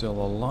is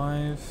still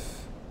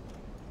alive.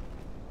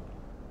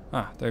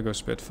 Ah, there goes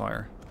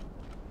Spitfire.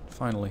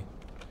 Finally.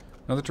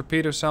 Another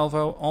torpedo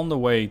salvo on the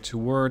way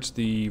towards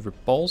the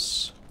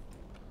repulse.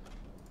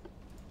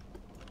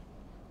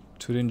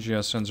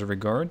 Thuringia sends her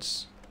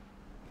regards.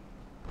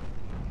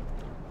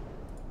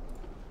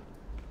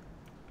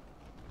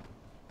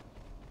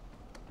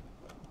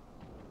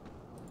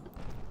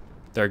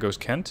 There goes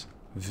Kent.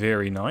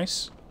 Very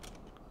nice.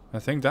 I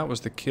think that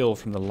was the kill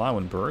from the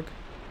Lauenburg.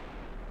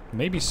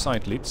 Maybe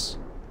side leads.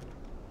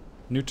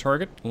 New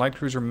target, light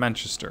cruiser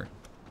Manchester.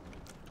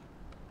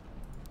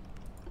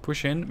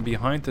 Push in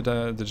behind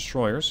the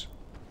destroyers.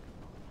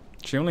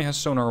 She only has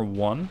sonar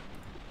 1.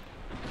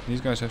 These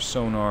guys have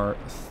sonar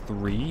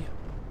 3.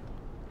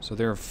 So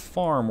they're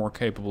far more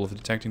capable of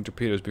detecting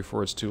torpedoes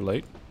before it's too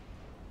late.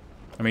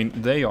 I mean,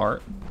 they are.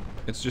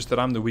 It's just that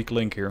I'm the weak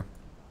link here.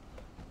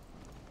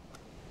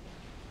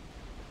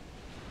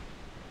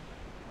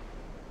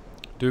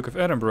 Duke of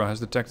Edinburgh has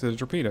detected the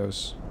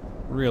torpedoes.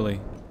 Really?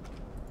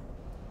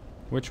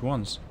 Which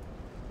ones?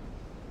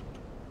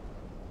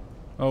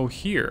 Oh,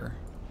 here.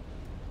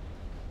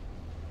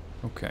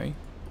 Okay.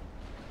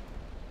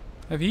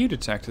 Have you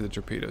detected the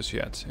torpedoes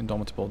yet,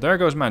 Indomitable? There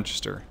goes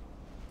Manchester.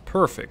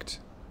 Perfect.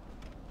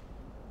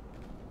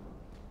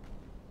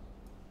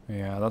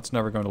 Yeah, that's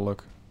never going to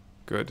look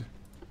good.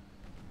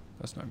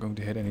 That's not going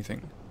to hit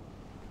anything.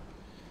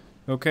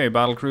 Okay,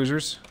 battle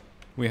cruisers.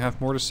 We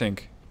have more to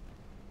sink.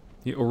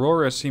 The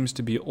Aurora seems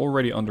to be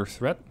already under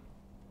threat.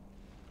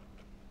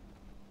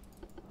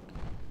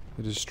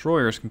 The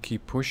destroyers can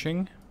keep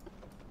pushing.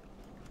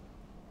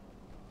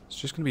 It's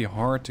just going to be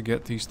hard to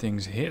get these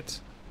things hit.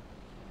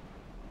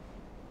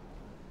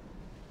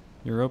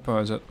 Europa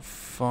is at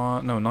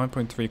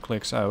 9.3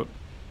 clicks out.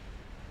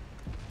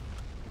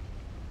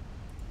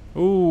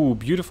 Ooh,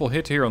 beautiful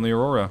hit here on the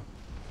Aurora.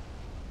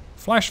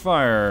 Flash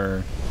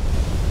fire!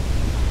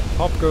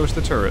 Pop goes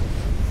the turret.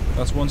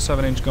 That's 1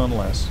 7-inch gun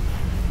less.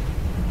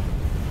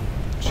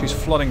 She's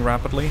flooding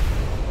rapidly.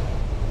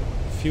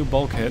 A few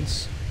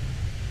bulkheads.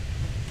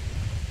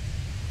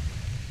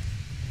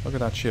 Look at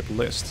that ship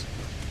list.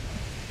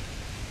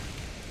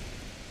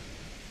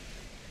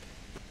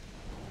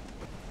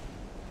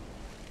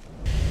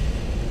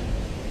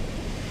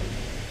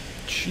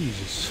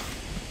 Jesus.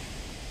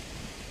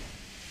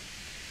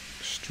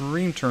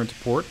 Extreme turn to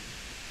port.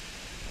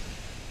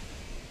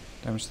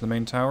 Damage to the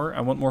main tower.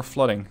 I want more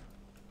flooding.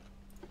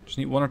 Just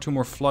need 1 or 2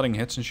 more flooding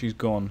hits and she's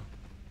gone.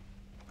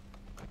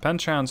 Pen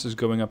chance is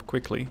going up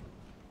quickly.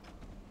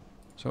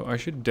 So I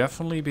should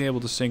definitely be able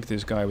to sink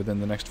this guy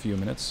within the next few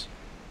minutes.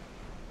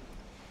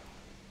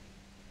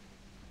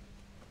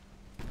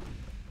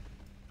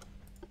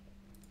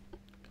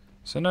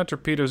 Send out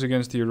torpedoes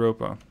against the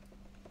Europa.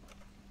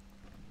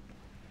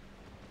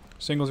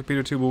 Single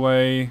torpedo tube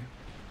away.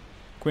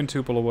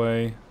 Quintuple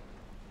away.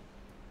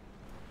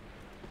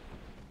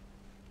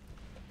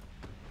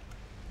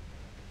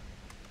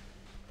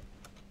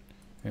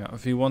 Yeah,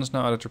 V1's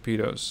now out of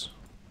torpedoes.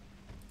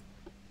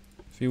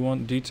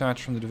 V1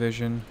 detach from the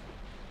division.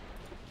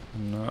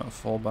 And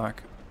fall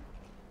back.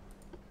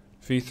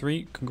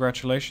 V3,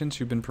 congratulations,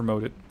 you've been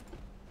promoted.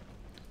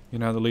 You're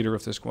now the leader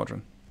of this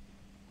squadron.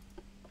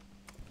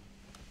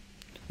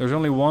 There's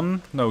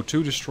only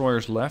two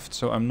destroyers left,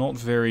 so I'm not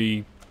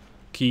very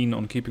keen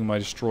on keeping my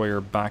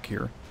destroyer back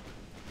here.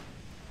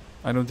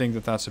 I don't think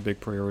that that's a big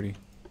priority.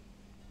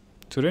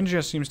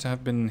 Thuringia seems to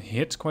have been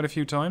hit quite a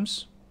few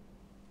times.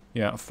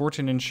 Yeah,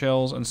 14-inch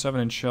shells and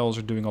 7-inch shells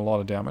are doing a lot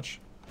of damage.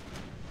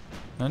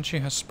 And she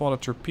has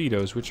spotted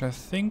torpedoes, which I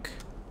think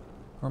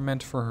are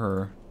meant for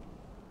her.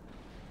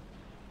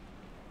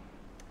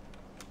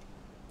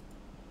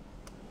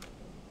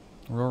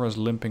 Aurora's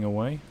limping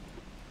away.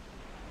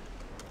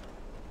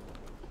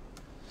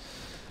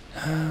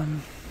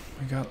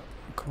 We got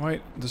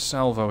quite the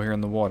salvo here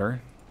in the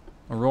water.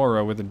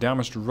 Aurora, with a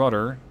damaged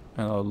rudder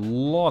and a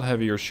lot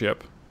heavier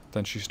ship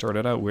than she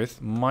started out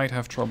with, might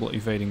have trouble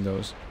evading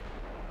those.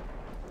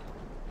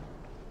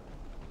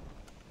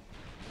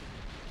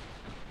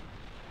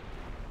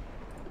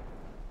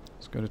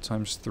 Let's go to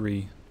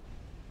 ×3.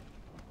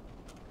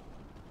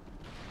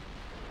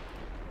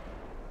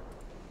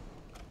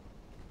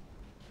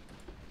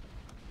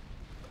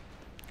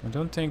 I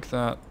don't think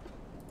that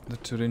the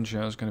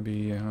Thuringia is going to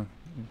be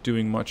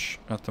doing much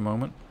at the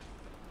moment.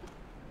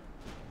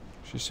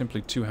 She's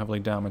simply too heavily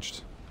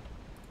damaged.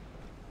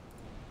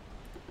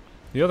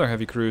 The other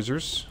heavy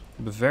cruisers,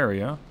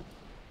 Bavaria.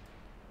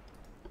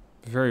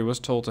 Bavaria was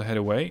told to head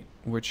away,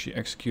 which she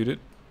executed.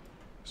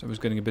 So it was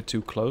getting a bit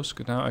too close.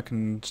 But now I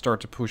can start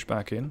to push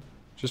back in.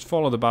 Just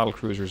follow the battle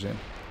cruisers in.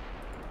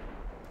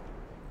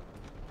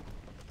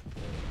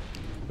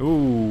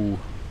 Ooh.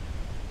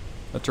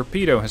 A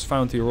torpedo has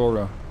found the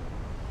Aurora.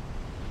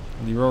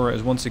 And the Aurora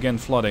is once again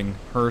flooding.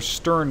 Her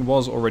stern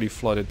was already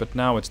flooded, but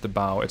now it's the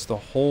bow. It's the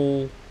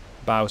whole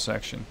bow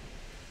section.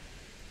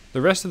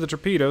 The rest of the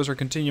torpedoes are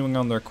continuing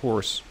on their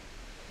course.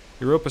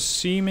 Europa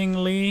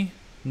seemingly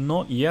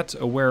not yet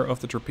aware of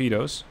the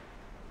torpedoes.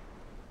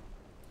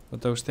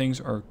 But those things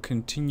are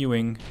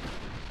continuing.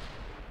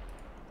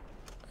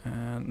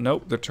 And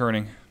nope, they're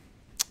turning.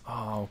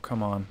 Oh,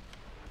 come on.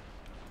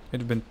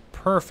 It'd have been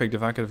perfect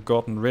if I could have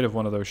gotten rid of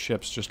one of those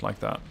ships just like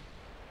that.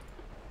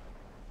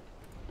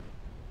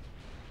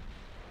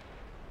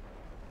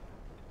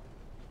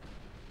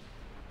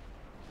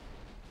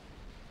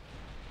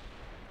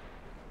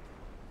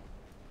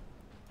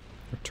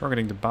 We're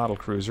targeting the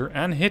battlecruiser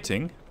and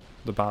hitting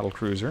the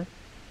battlecruiser.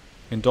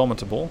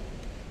 Indomitable.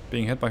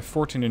 Being hit by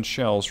 14-inch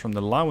shells from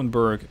the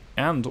Lauenburg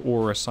and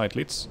or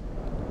Seydlitz.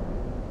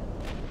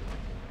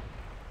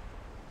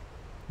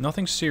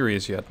 Nothing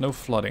serious yet, no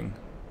flooding.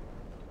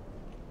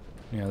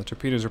 Yeah, the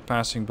torpedoes are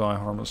passing by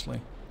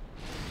harmlessly.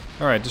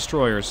 Alright,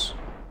 destroyers.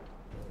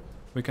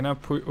 We can now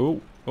put...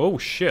 Oh,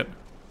 shit.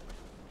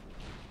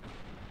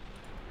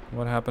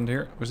 What happened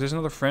here? Was this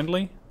another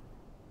friendly?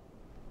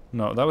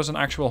 No, that was an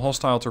actual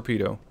hostile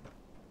torpedo.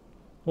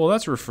 Well,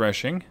 that's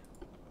refreshing.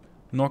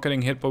 Not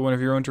getting hit by one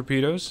of your own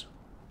torpedoes.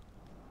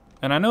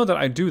 And I know that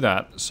I do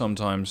that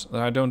sometimes,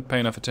 that I don't pay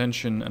enough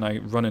attention and I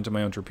run into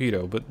my own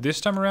torpedo. But this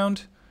time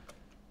around,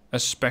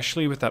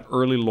 especially with that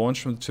early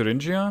launch from the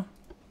Thuringia,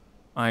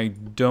 I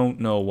don't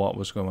know what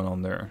was going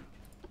on there.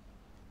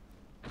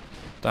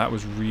 That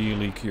was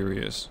really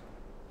curious.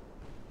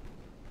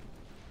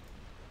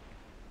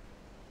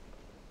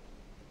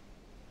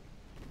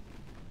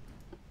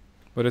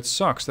 But it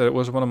sucks that it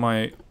was one of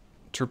my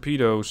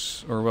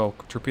torpedoes, or well,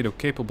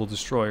 torpedo-capable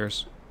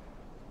destroyers.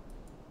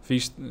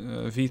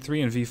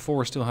 V3 and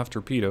V4 still have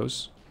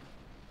torpedoes.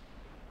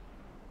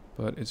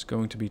 But it's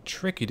going to be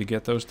tricky to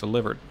get those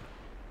delivered.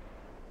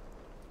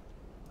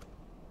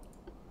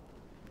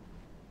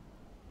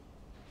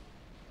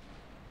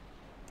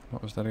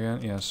 What was that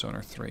again? Yeah,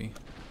 sonar 3.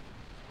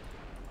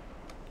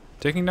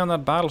 Taking down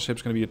that battleship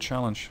is going to be a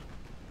challenge.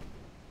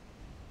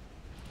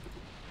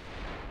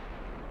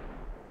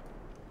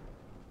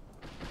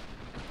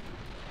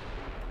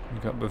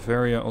 We've got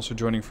Bavaria also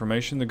joining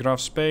formation. The Graf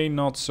Spee,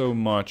 not so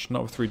much.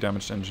 Not with 3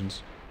 damaged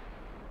engines.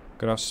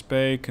 Graf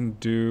Spee can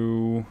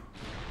do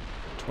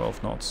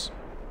 12 knots.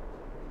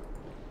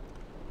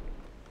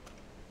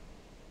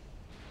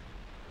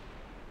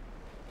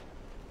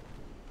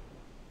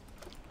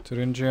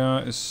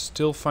 Thuringia is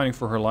still fighting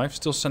for her life.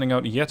 Still sending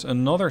out yet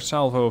another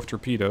salvo of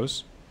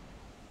torpedoes.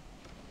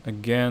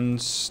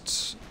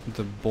 Against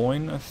the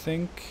Boyne, I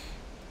think.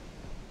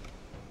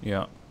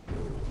 Yeah.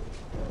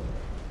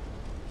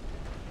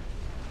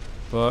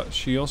 But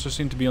she also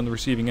seemed to be on the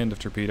receiving end of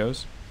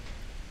torpedoes.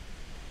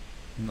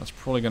 And that's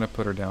probably going to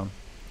put her down.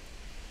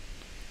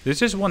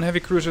 This is one heavy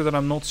cruiser that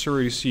I'm not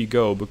sorry to see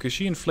go, because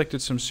she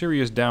inflicted some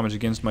serious damage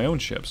against my own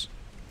ships.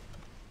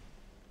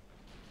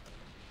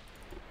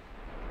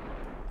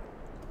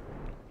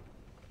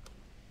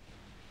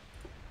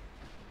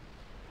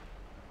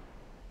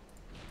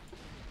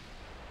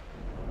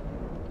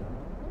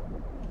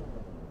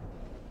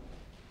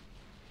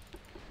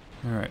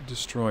 Alright,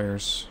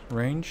 destroyers.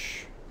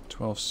 Range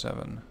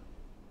 12.7.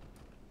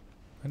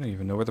 I don't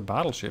even know where the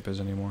battleship is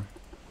anymore.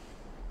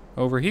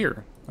 Over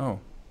here. Oh.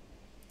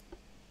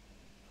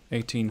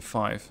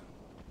 18.5.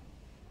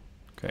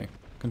 Okay,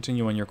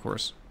 continue on your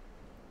course.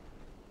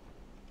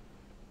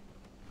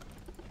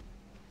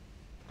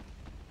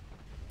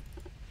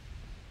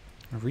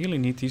 I really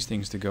need these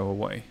things to go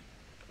away.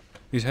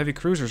 These heavy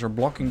cruisers are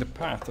blocking the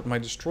path that my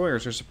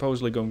destroyers are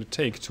supposedly going to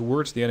take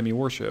towards the enemy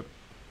warship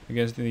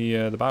against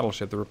the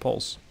battleship, the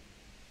Repulse.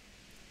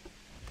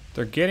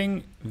 They're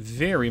getting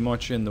very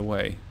much in the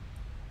way.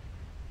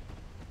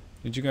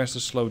 Need you guys to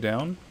slow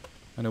down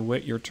and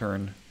await your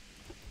turn.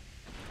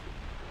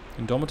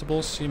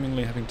 Indomitable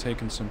seemingly having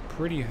taken some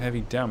pretty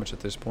heavy damage at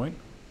this point.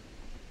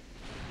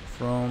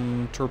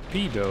 From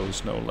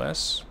torpedoes, no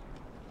less.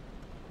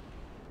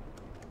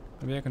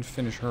 Maybe I can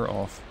finish her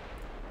off.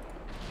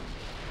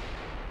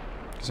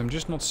 Because I'm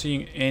just not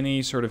seeing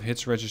any sort of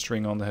hits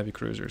registering on the heavy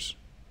cruisers.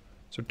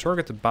 So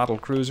target the battle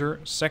cruiser,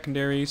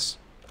 secondaries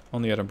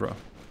on the Edinburgh.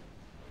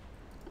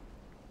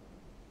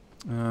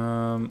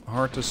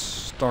 Hard to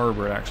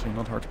starboard actually,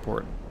 not hard to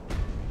port.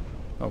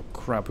 Oh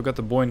crap, we got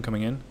the Boyne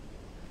coming in.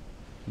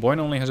 Boyne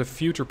only has a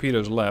few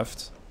torpedoes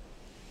left,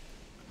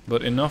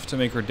 but enough to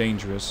make her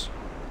dangerous.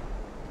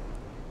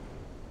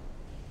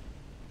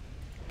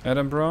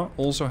 Edinburgh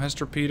also has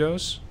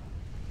torpedoes.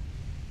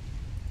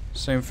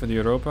 Same for the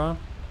Europa.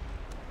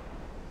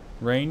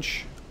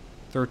 Range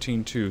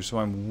 13-2, so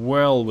I'm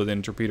well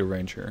within torpedo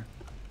range here.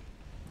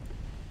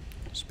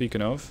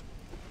 Speaking of,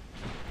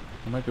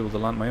 I might be able to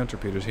land my own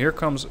torpedoes. Here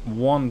comes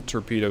one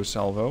torpedo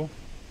salvo.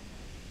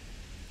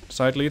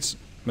 Side leads,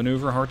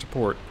 maneuver hard to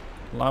port.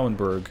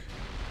 Lauenburg.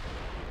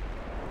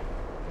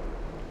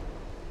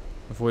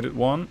 Avoided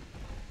one.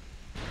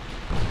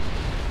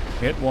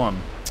 Hit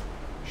one.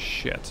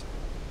 Shit.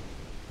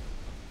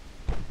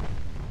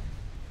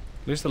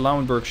 At least the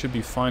Lauenburg should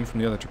be fine from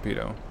the other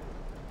torpedo.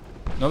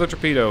 Another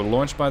torpedo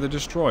launched by the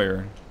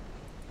destroyer.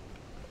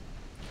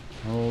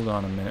 Hold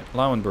on a minute.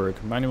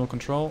 Lauenburg, manual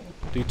control,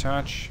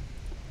 detach.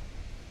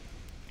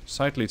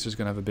 Side leads is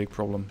going to have a big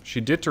problem.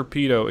 She did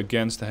torpedo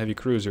against the heavy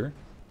cruiser,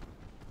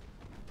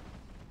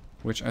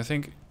 which I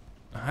think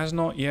has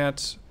not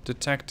yet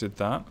detected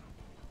that.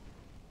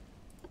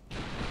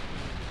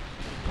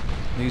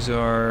 These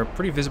are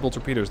pretty visible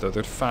torpedoes though,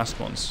 they're fast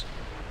ones.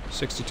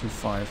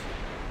 62.5.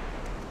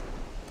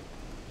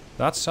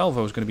 That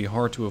salvo is going to be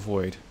hard to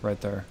avoid right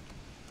there.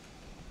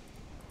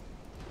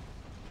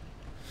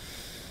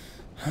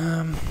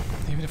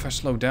 Even if I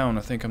slow down,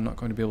 I think I'm not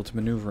going to be able to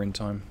maneuver in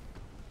time.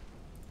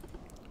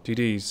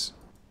 DDs.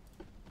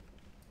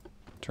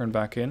 Turn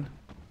back in.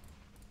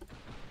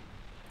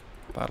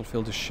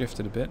 Battlefield is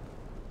shifted a bit.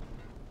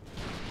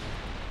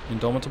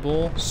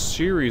 Indomitable,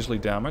 seriously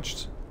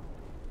damaged.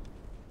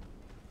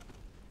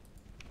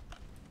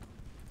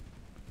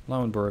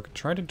 Lauenburg,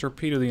 try to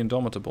torpedo the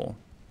Indomitable.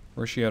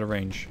 Where's she out of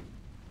range?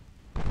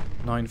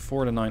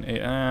 9.4 to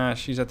 9.8. Ah,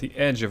 she's at the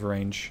edge of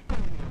range.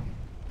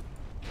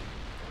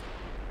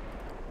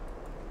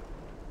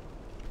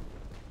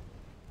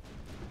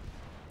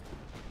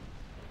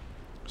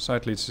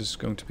 Side leads is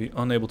going to be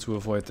unable to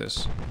avoid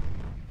this,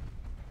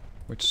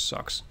 which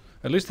sucks.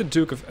 At least the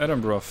Duke of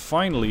Edinburgh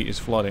finally is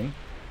flooding.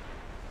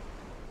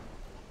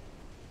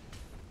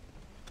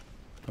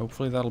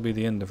 Hopefully that'll be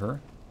the end of her.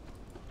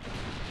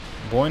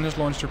 Boyne has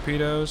launched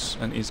torpedoes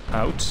and is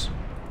out.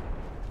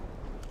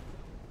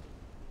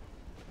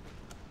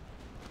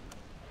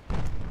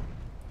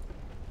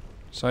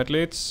 Side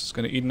leads is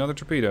going to eat another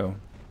torpedo.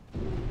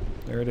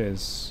 There it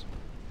is.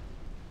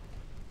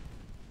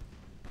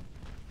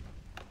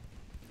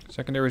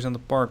 Secondaries on the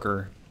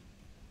Parker.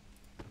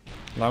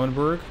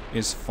 Lauenburg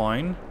is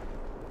fine.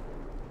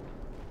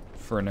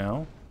 For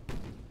now.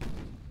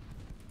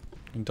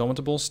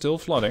 Indomitable still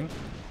flooding.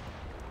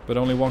 But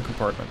only one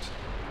compartment.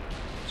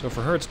 So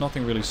for her it's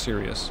nothing really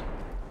serious.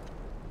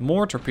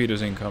 More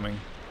torpedoes incoming.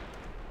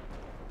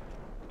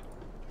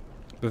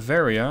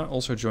 Bavaria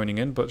also joining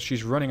in, but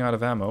she's running out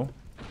of ammo.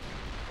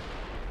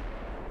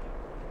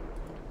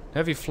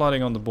 Heavy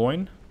flooding on the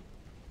Boyne.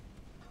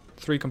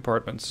 3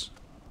 compartments.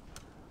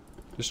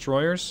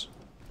 Destroyers.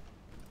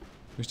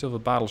 We still have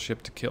a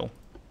battleship to kill.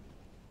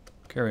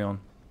 Carry on.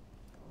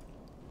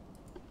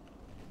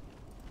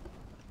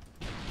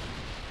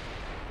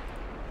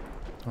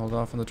 Hold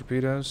off on the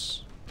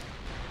torpedoes.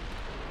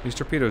 These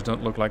torpedoes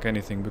don't look like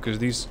anything because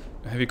these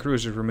heavy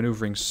cruisers were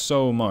maneuvering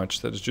so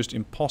much that it's just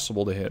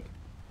impossible to hit.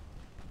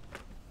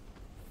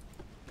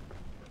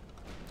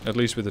 At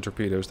least with the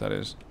torpedoes, that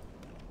is.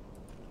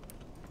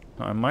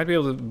 Now, I might be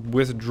able to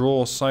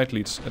withdraw side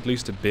leads at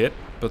least a bit,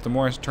 but the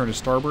more I turn to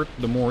starboard,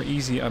 the more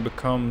easy I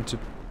become to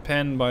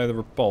pen by the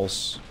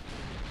repulse.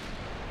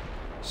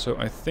 So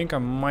I think I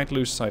might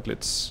lose side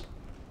leads.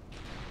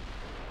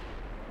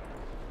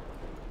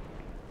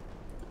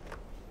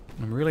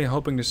 I'm really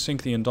hoping to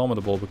sink the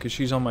Indomitable because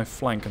she's on my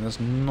flank and that's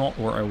not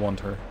where I want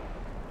her.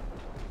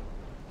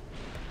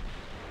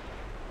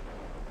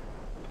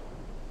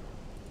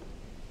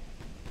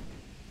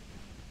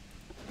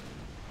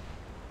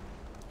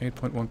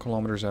 .1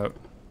 kilometers out.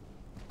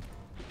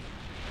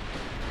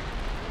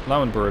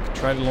 Lauenburg,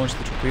 try to launch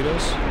the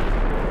torpedoes.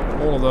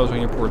 All of those on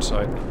your port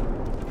side.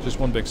 Just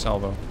one big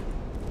salvo.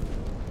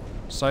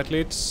 Side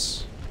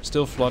leads,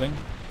 still flooding.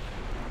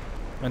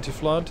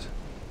 Anti-flood,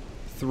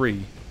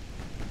 3.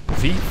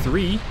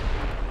 V3?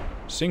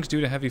 Sinks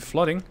due to heavy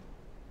flooding?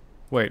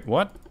 Wait,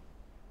 what?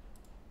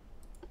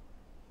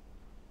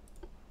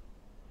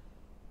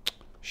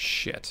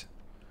 Shit.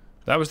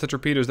 That was the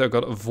torpedoes that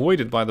got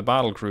avoided by the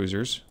battle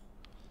cruisers.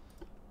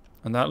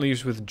 And that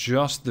leaves with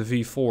just the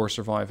V4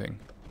 surviving.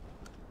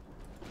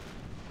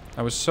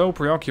 I was so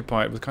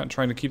preoccupied with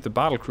trying to keep the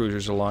battle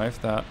cruisers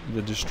alive that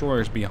the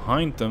destroyers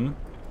behind them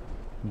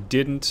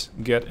didn't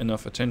get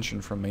enough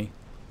attention from me.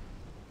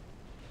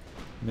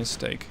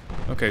 Mistake.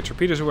 Okay,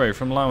 torpedoes away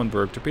from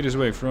Lauenburg. Torpedoes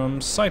away from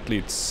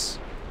Seydlitz.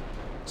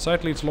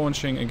 Seydlitz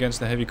launching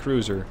against the heavy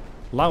cruiser.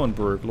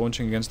 Lauenburg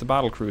launching against the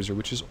battle cruiser,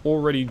 which is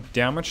already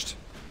damaged.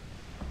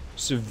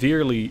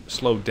 Severely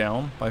slowed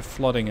down by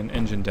flooding and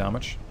engine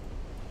damage.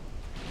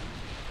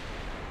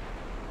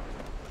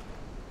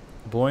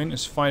 Boyne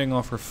is fighting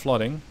off her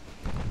flooding.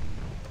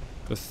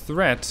 The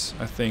threat,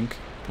 I think,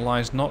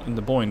 lies not in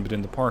the Boyne, but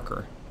in the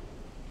Parker.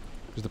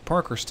 Because the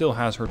Parker still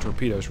has her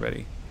torpedoes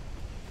ready.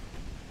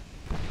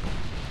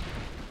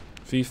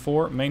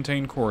 V4,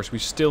 maintain course. We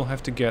still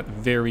have to get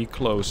very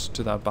close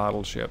to that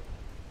battleship.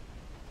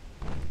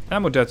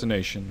 Ammo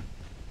detonation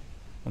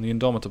on the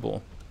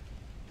Indomitable.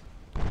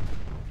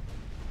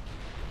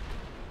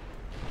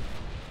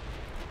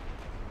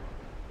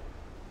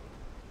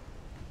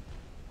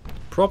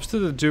 Props to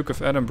the Duke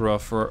of Edinburgh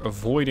for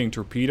avoiding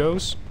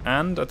torpedoes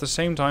and at the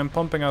same time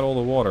pumping out all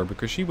the water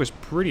because she was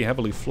pretty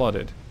heavily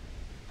flooded.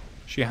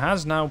 She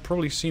has now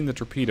probably seen the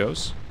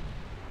torpedoes.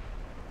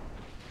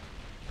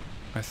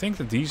 I think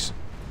that these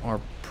are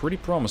pretty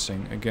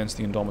promising against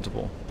the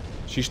Indomitable.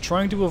 She's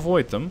trying to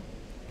avoid them.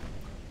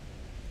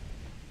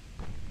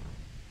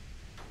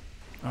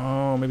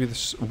 Oh, maybe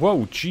this...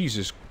 Whoa,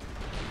 Jesus.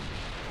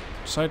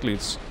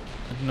 Seydlitz.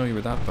 I didn't know you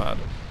were that bad.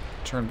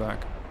 Turn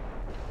back.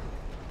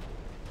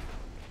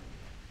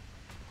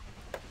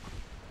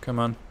 Come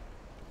on.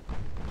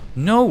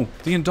 No!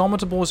 The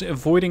Indomitable is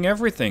avoiding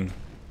everything.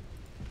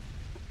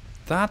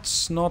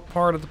 That's not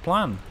part of the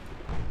plan.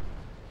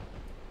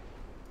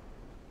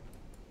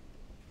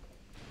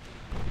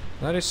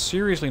 That is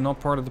seriously not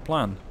part of the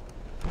plan.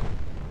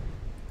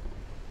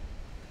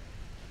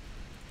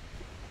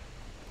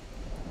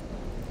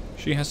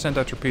 She has sent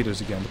out torpedoes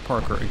again, the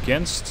Parker,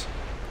 against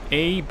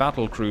a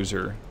battle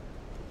cruiser.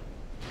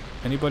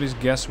 Anybody's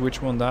guess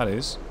which one that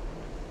is?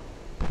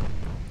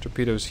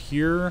 Torpedoes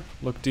here,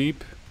 look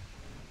deep.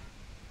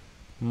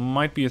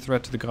 Might be a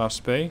threat to the Graaf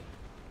Spee,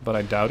 but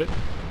I doubt it.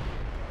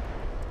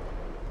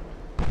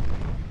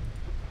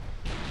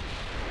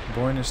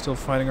 Boyne is still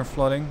fighting her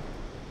flooding.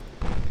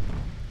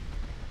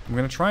 I'm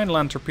going to try and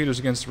land torpedoes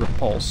against the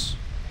Repulse,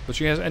 but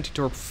she has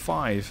anti-torp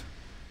 5.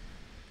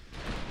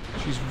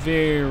 She's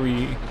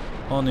very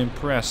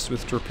unimpressed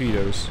with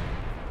torpedoes.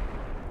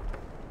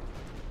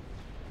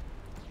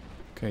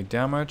 Okay,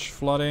 damage,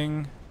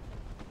 flooding.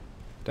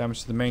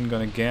 Damage to the main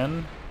gun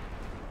again.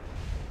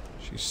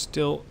 She's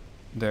still...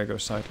 There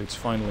goes Seydlitz,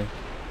 finally.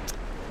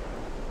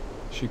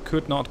 She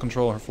could not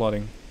control her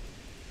flooding.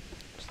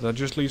 So that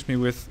just leaves me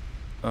with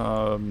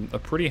a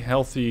pretty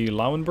healthy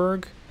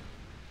Lauenburg.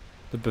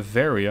 The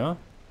Bavaria,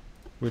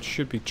 which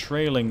should be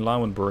trailing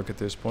Lauenburg at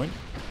this point.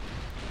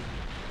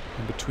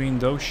 And between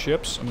those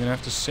ships, I'm going to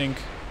have to sink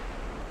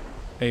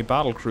a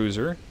battle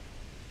cruiser,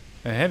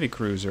 a heavy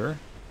cruiser,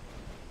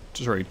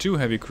 sorry, 2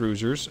 heavy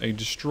cruisers, a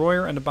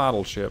destroyer and a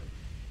battleship.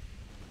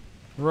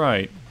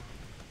 Right.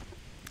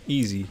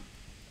 Easy.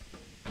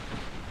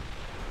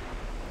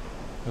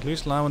 At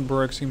least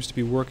Lauenburg seems to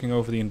be working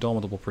over the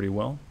Indomitable pretty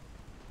well.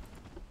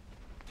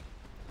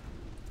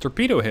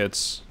 Torpedo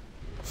hits.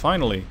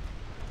 Finally.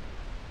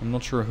 I'm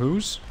not sure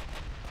whose.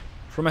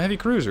 From a heavy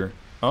cruiser.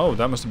 Oh,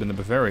 that must have been the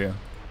Bavaria.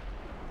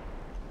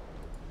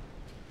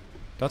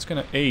 That's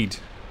going to aid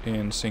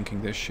in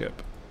sinking this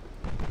ship.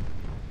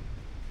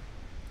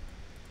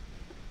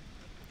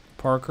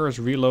 Parker is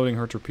reloading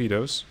her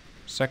torpedoes.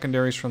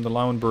 Secondaries from the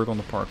Lauenburg on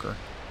the Parker.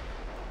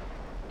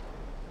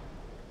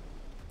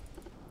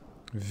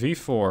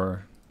 V4.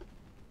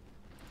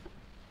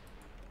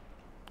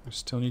 I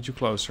still need you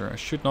closer. I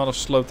should not have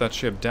slowed that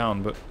ship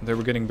down, but they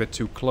were getting a bit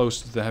too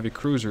close to the heavy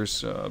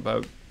cruisers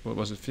about, what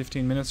was it,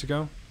 15 minutes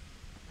ago?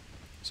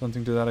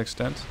 Something to that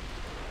extent.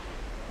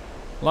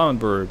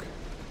 Lauenburg.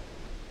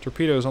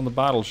 Torpedoes on the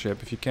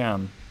battleship if you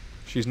can.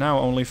 She's now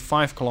only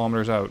 5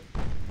 kilometers out.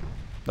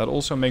 That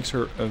also makes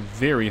her a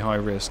very high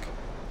risk.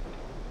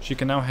 She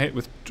can now hit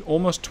with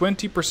almost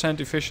 20%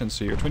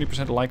 efficiency, or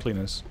 20%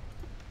 likeliness.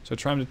 So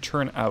try to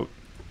turn out.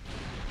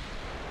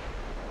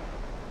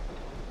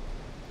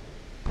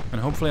 And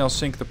hopefully I'll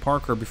sink the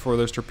Parker before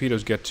those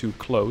torpedoes get too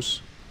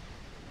close.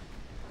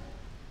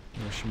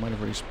 Yeah, she might have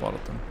already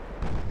spotted them.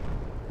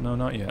 No,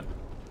 not yet.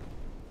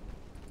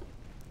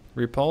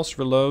 Repulse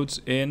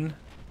reloads in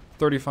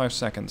 35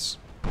 seconds.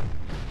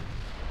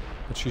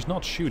 But she's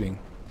not shooting.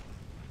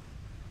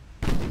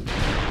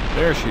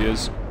 There she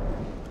is.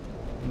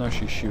 Now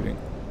she's shooting.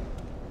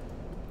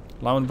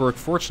 Lauenburg,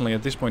 fortunately,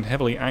 at this point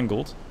heavily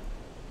angled.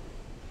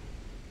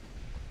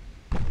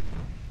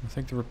 I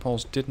think the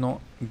Repulse did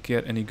not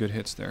get any good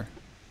hits there.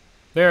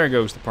 There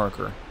goes the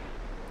Parker.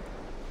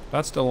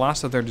 That's the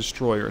last of their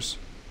destroyers.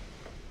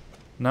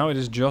 Now it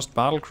is just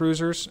battle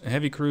cruisers,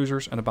 heavy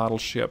cruisers, and a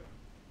battleship.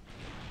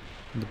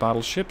 And the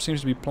battleship seems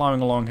to be plowing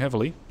along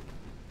heavily.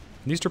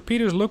 These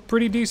torpedoes look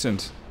pretty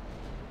decent.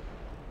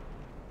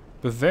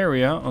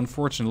 Bavaria,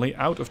 unfortunately,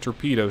 out of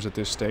torpedoes at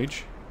this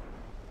stage.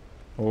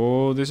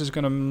 Oh, this is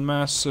going to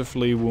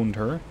massively wound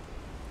her.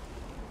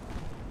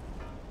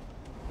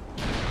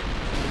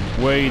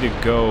 Way to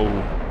go.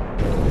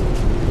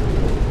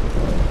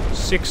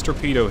 6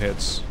 torpedo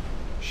hits.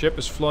 Ship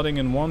is flooding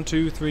in 1,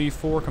 2, 3,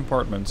 4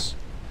 compartments.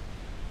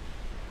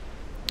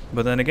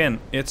 But then again,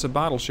 it's a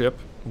battleship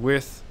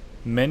with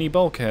many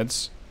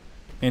bulkheads.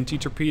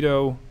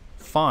 Anti-torpedo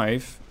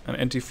 5 and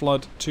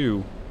anti-flood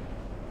 2.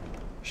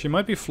 She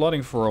might be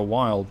flooding for a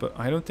while, but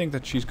I don't think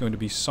that she's going to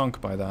be sunk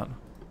by that.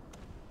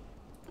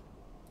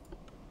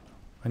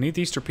 I need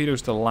these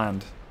torpedoes to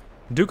land.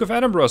 Duke of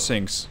Edinburgh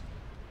sinks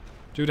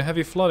due to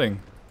heavy flooding.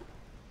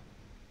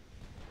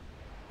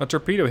 A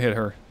torpedo hit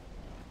her.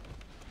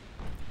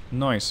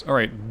 Nice.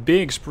 Alright,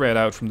 big spread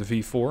out from the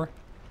V4.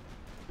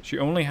 She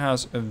only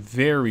has a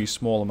very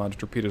small amount of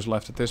torpedoes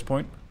left at this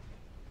point.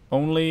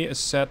 Only a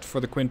set for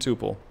the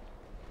quintuple.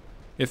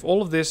 If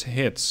all of this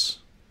hits,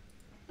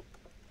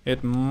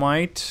 it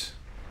might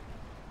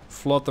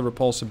flood the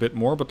repulse a bit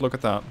more, but look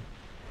at that.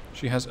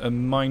 She has a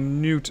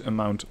minute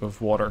amount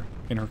of water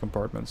in her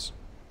compartments.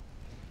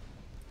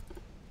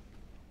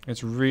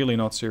 It's really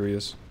not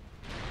serious.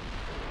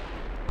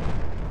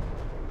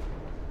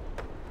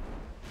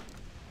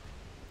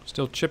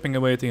 Still chipping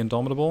away at the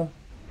Indomitable.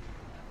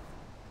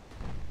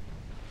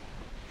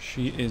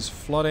 She is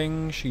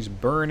flooding, she's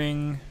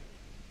burning.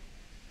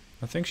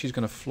 I think she's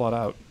gonna flood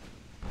out.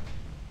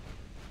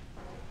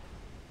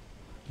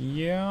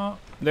 Yeah,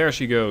 there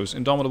she goes.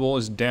 Indomitable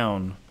is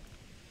down.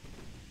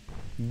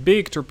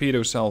 Big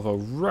torpedo salvo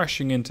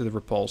rushing into the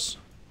repulse.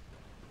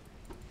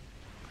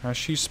 Has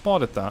she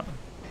spotted that?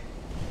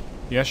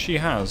 Yes, she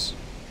has.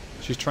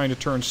 She's trying to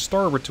turn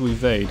starboard to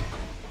evade.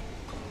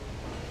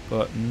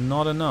 But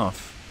not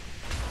enough.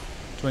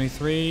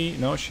 23.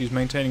 No, she's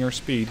maintaining her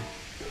speed.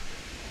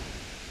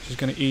 She's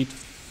gonna eat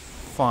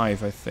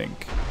 5, I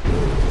think.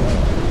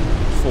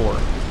 4.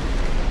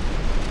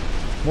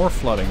 More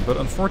flooding, but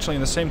unfortunately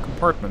in the same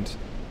compartment.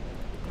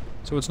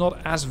 So it's not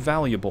as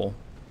valuable.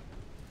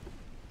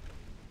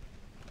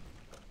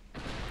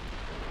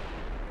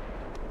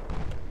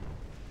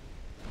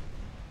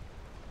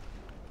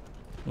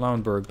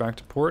 Lauenburg back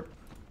to port.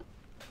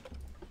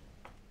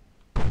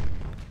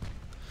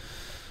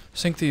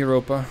 Sink the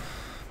Europa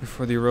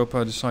before the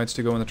Europa decides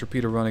to go on the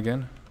torpedo run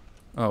again.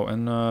 Oh,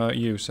 and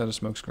you set a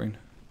smoke screen.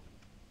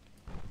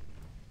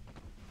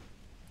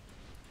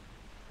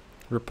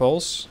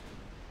 Repulse.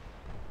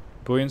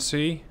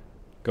 Buoyancy.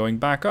 Going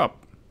back up.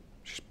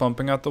 She's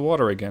pumping out the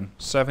water again.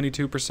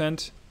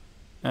 72%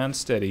 and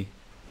steady.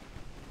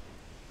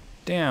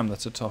 Damn,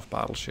 that's a tough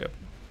battleship.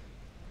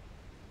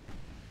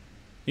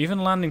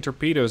 Even landing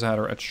torpedoes at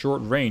her at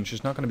short range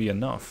is not going to be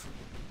enough.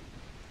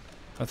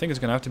 I think it's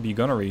going to have to be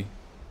gunnery.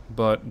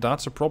 But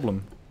that's a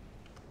problem.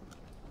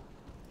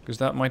 Because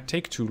that might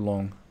take too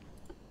long.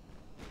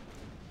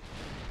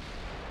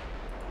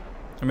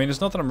 I mean,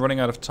 it's not that I'm running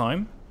out of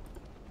time.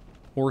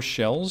 Or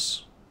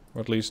shells.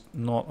 Or at least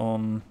not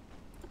on...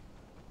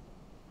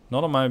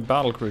 Not on my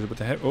battle cruiser, but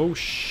the oh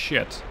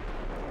shit.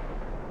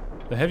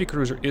 The heavy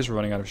cruiser is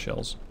running out of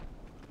shells.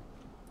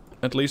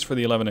 At least for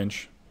the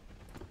 11-inch.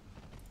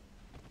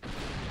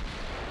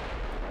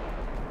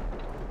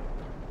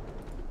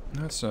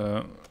 That's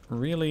a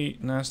really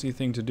nasty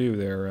thing to do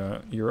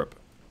there, Europe.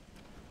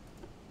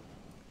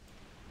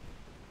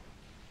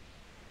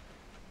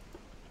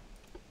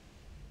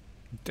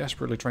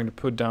 Desperately trying to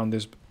put down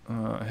this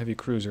heavy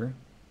cruiser.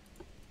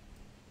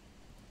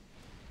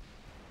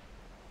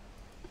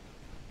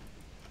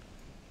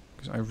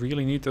 Because I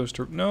really need those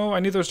no,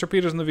 I need those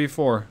torpedoes in the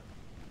V4.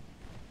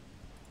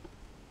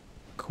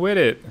 Quit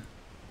it.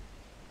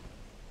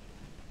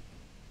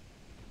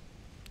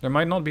 There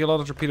might not be a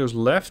lot of torpedoes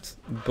left,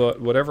 but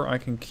whatever I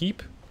can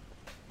keep.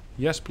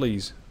 Yes,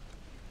 please.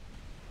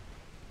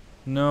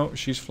 No,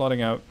 she's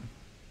flooding out.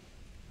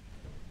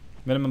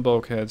 Minimum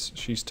bulkheads,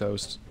 she's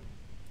toast.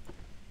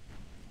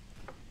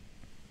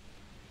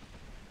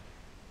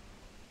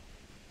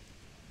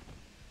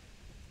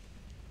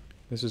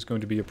 This is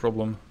going to be a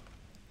problem.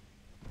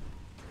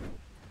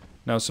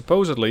 Now,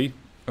 supposedly,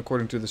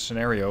 according to the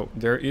scenario,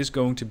 there is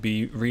going to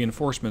be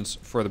reinforcements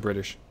for the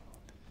British.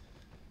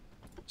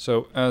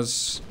 So,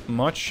 as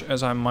much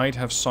as I might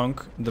have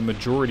sunk the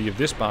majority of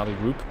this battle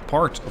group,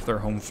 part of their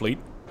home fleet,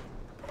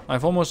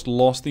 I've almost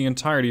lost the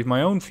entirety of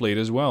my own fleet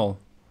as well.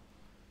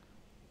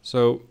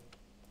 So,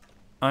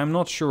 I'm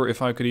not sure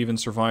if I could even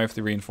survive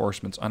the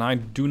reinforcements, and I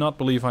do not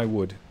believe I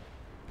would.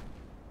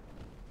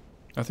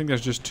 I think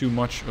there's just too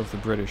much of the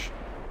British.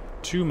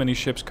 Too many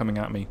ships coming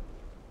at me.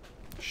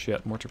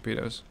 Shit, more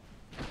torpedoes.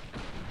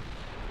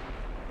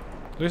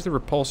 At least the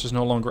repulse is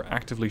no longer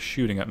actively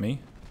shooting at me.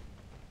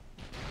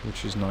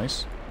 Which is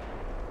nice.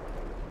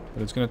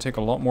 But it's going to take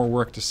a lot more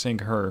work to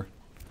sink her.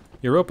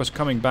 Europa's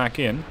coming back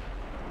in.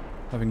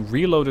 Having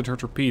reloaded her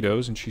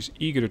torpedoes, and she's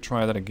eager to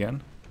try that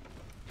again.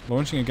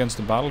 Launching against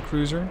the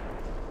battlecruiser.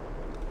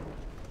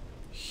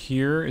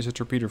 Here is a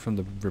torpedo from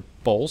the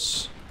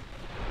repulse.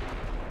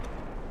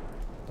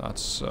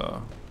 That's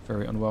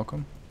very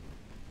unwelcome.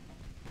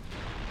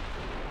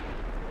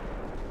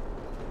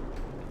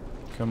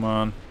 Come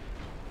on.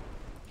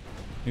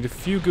 Need a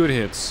few good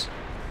hits.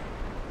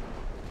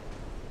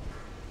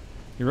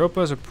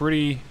 Europa is a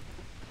pretty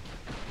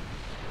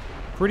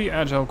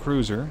agile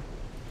cruiser.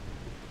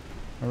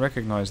 I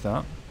recognize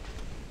that.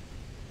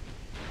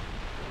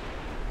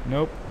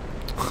 Nope.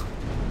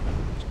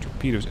 There's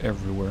torpedoes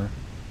everywhere.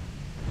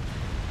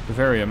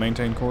 Bavaria,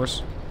 maintain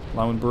course.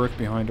 Lauenburg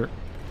behind her.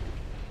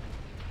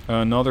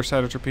 Another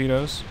set of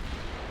torpedoes.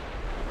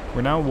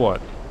 We're now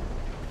what?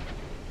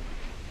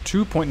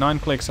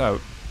 2.9 clicks out.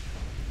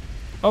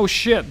 Oh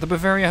shit, the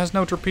Bavaria has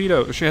no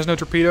torpedo. She has no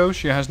torpedoes,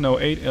 she has no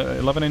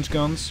 11-inch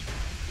guns.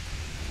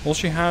 All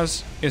she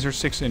has is her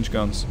 6-inch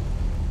guns.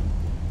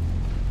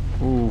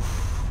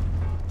 Oof.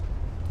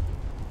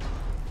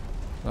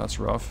 That's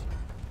rough.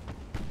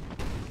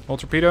 All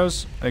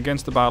torpedoes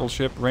against the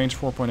battleship, range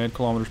 4.8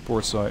 kilometers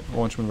port side,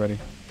 launch when ready.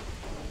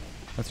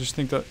 I just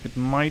think that it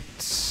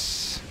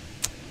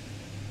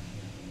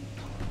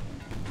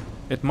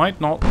might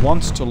not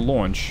want to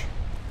launch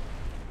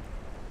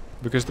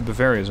because the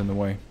Bavaria is in the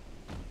way.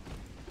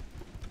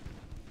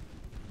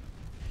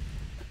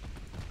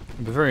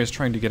 The Bavaria is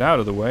trying to get out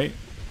of the way,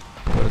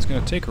 but it's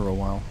going to take her a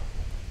while.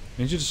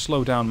 I need you to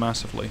slow down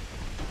massively.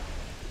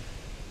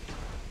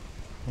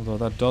 Although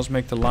that does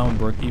make the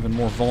Lauenburg even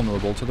more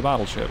vulnerable to the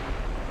battleship.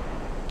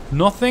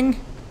 Nothing?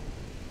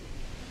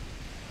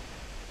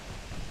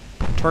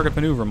 Target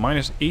maneuver,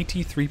 minus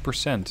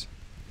 83%.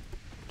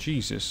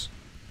 Jesus.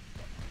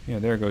 Yeah,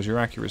 there goes your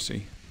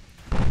accuracy.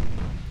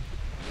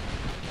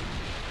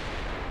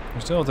 We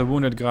still have the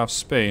wounded Graf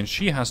Spee, and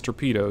she has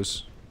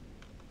torpedoes.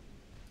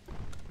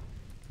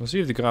 We'll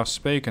see if the Graf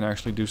Spee can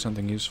actually do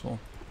something useful.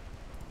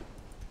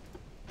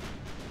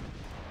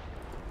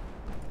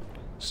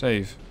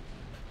 Save.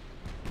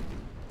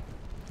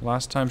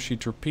 Last time she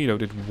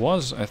torpedoed, it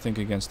was, I think,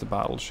 against the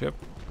battleship.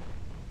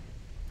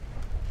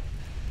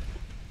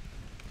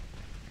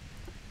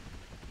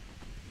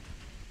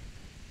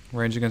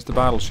 Range against the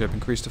battleship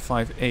increased to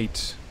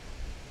 5.8.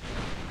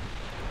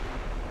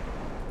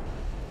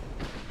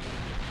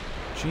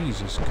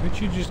 Jesus,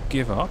 could you just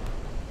give up?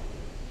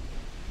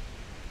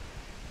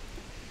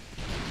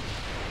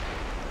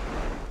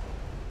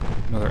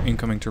 Another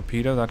incoming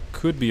torpedo. That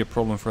could be a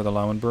problem for the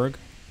Lauenburg.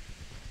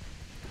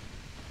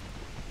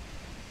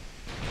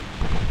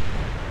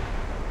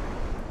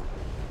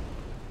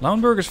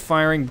 Lauenburg is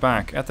firing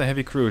back at the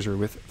heavy cruiser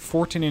with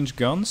 14-inch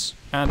guns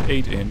and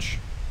 8-inch.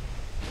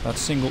 That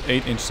single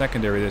 8-inch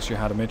secondary that she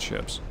had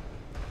amidships.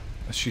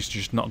 She's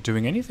just not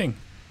doing anything.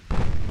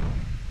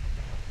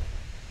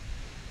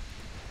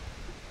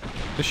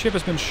 The ship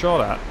has been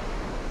shot at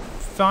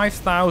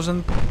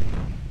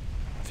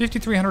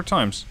 5,300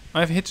 times.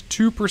 I've hit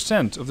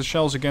 2% of the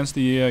shells against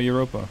the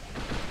Europa.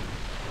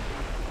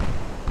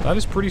 That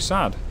is pretty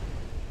sad.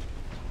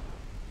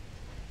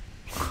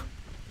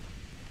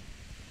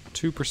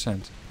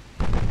 2%.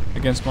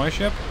 Against my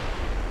ship,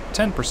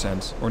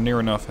 10% or near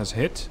enough has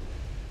hit.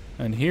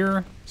 And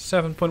here,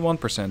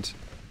 7.1%.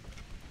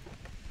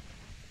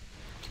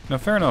 Now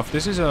fair enough,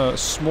 this is a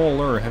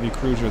smaller heavy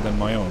cruiser than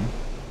my own.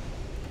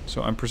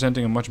 So I'm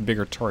presenting a much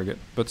bigger target,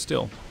 but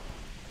still.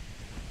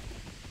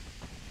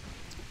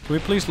 Can we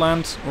please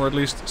land, or at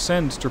least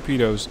send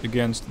torpedoes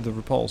against the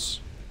repulse?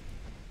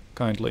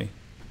 Kindly.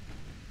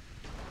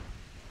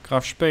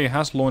 Graf Spee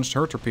has launched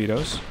her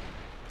torpedoes.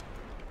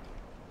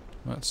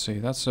 Let's see,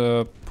 that's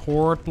a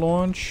port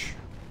launch.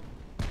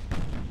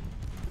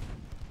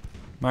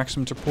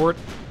 Maximum to port.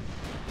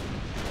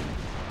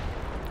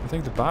 I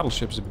think the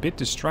battleship's a bit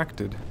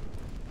distracted.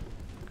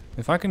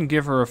 If I can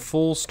give her a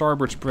full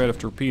starboard spread of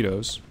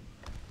torpedoes,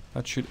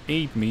 that should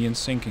aid me in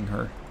sinking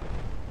her.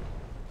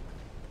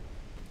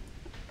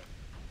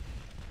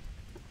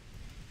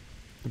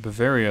 The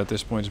Bavaria at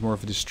this point is more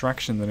of a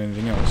distraction than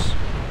anything else.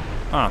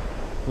 Ah,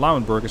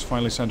 Lauenburg has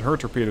finally sent her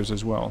torpedoes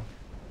as well.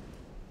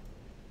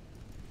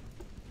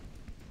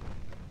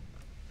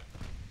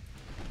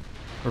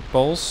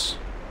 Repulse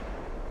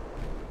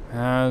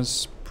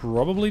has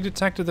probably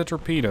detected the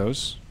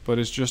torpedoes, but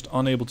is just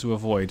unable to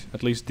avoid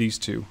at least these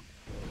two.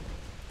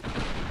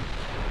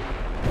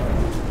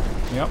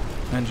 Yep,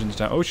 engine's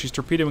down. Oh, she's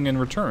torpedoing in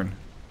return.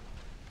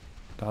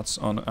 That's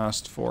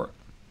unasked for.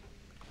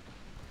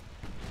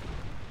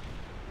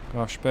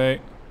 Graf Spee.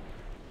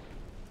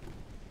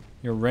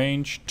 Your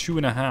range,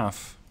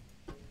 2.5.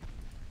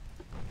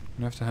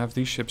 I have to have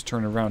these ships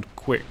turn around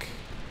quick,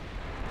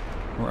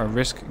 or I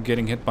risk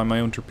getting hit by my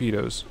own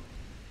torpedoes.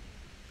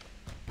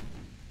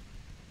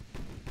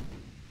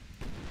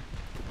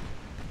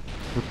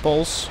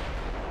 Repulse,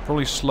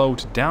 probably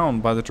slowed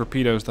down by the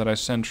torpedoes that I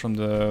sent from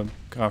the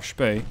Graf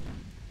Spee,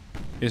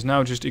 is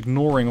now just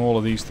ignoring all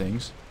of these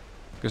things,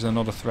 because they're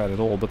not a threat at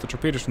all. But the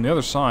torpedoes from the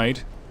other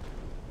side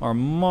are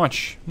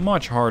much,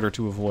 much harder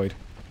to avoid.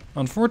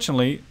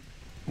 Unfortunately,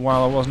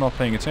 while I was not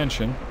paying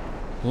attention,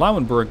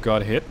 Lauenburg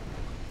got hit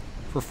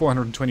for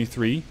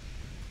 423,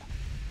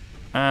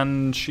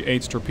 and she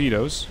ate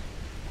torpedoes.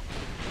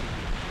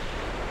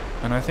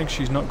 And I think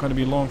she's not going to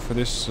be long for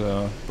this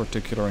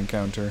particular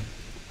encounter.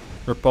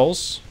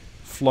 Repulse.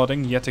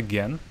 Flooding yet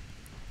again.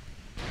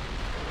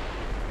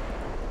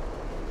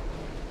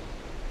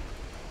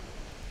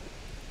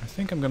 I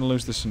think I'm going to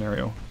lose this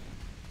scenario.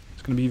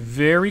 It's going to be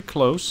very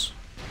close.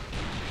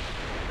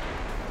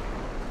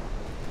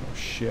 Oh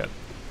shit.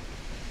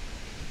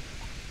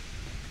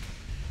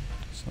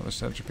 It's another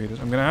set of torpedoes.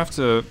 I'm going to have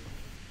to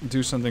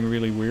do something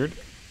really weird.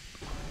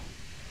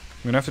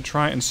 I'm going to have to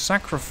try and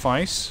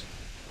sacrifice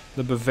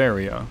the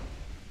Bavaria.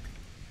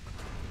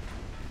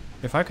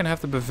 If I can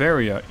have the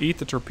Bavaria eat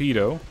the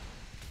torpedo,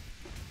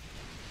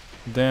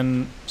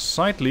 then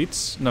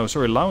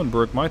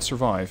Lauenburg might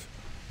survive.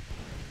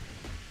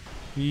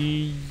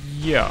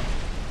 Yeah.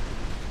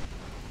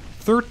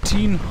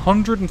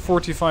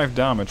 1345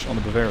 damage on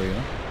the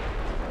Bavaria.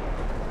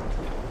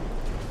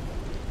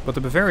 But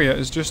the Bavaria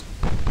is just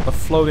a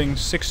floating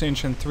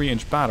 6-inch and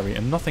 3-inch battery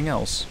and nothing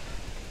else.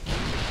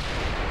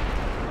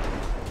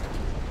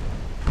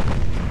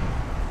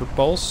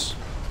 Repulse.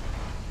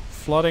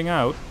 Flooding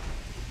out.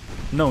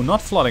 No,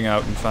 not flooding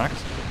out, in fact.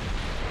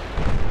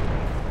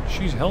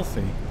 She's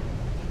healthy.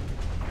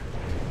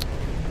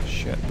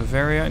 Shit,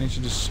 Bavaria, I need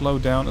you to slow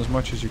down as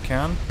much as you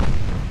can.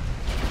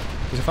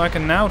 Because if I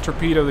can now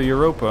torpedo the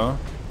Europa,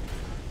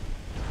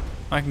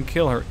 I can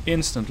kill her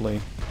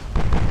instantly.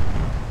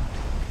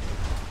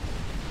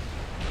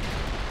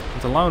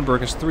 But the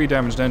Lauenburg has 3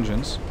 damaged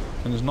engines,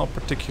 and is not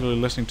particularly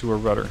listening to her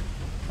rudder.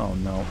 Oh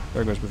no,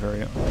 there goes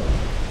Bavaria.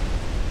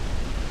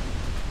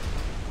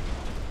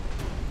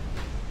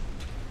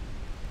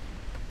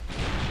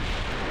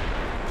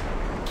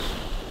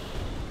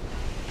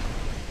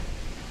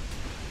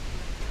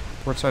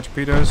 Portside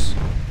torpedoes,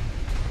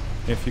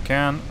 if you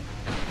can.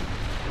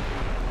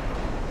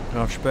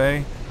 Graf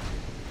Spee.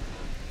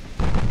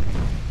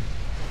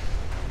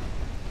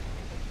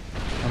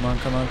 Come on,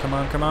 come on, come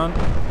on, come on.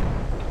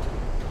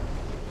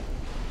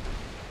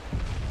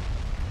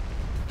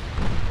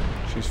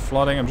 She's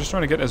flooding. I'm just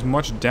trying to get as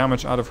much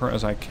damage out of her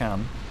as I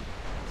can.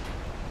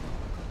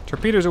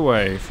 Torpedoes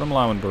away from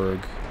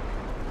Lauenburg.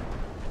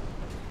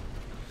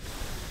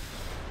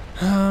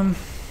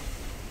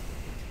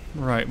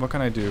 Right, what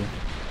can I do?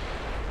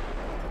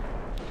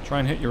 Try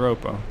and hit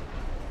Europa.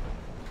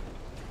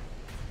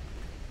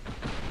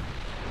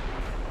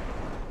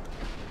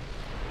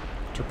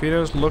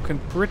 Torpedoes looking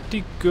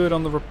pretty good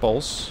on the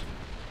repulse.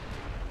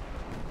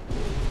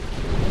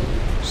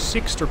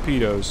 6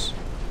 torpedoes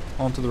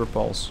onto the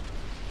repulse.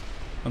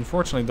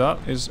 Unfortunately, that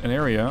is an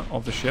area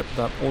of the ship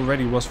that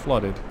already was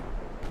flooded.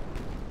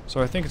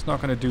 So I think it's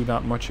not going to do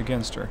that much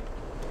against her.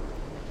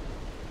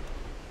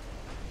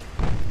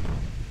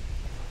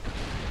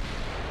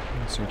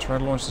 So you try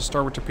to launch the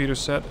starboard torpedo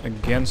set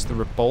against the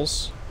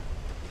repulse.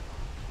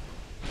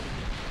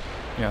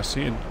 Yeah,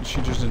 see,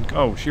 she just didn't...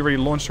 Oh, she already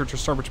launched her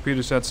starboard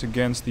torpedo sets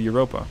against the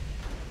Europa.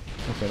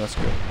 Okay, that's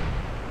good.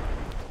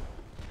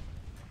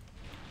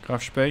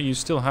 Graf Spee, you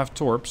still have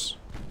torps.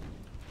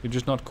 You're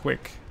just not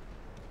quick.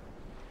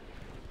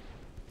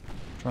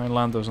 Try and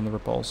land those on the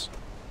repulse.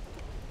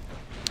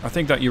 I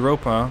think that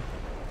Europa...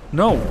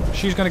 No!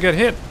 She's gonna get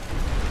hit!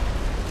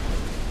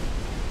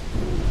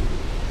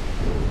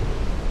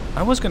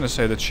 I was gonna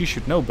say that she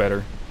should know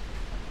better.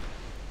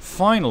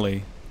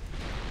 Finally!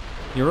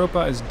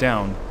 Europa is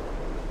down.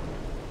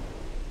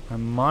 I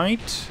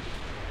might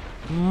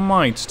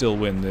still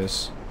win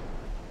this.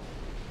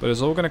 But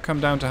it's all gonna come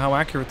down to how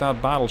accurate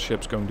that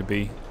battleship's going to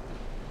be.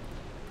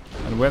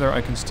 And whether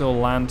I can still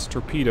land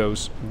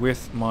torpedoes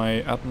with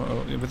my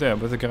Admiral...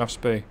 with the Graf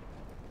Spee.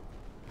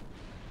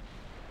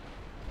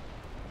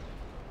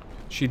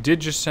 She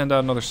did just send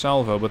out another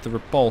salvo, but the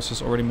repulse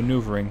is already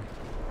maneuvering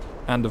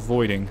and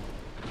avoiding.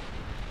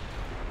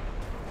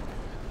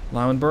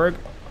 Lauenburg,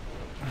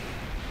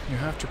 you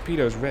have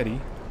torpedoes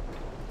ready.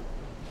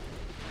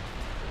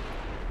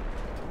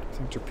 I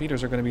think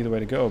torpedoes are going to be the way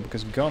to go,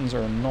 because guns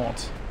are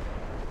not.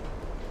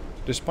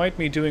 Despite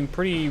me doing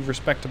pretty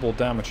respectable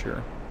damage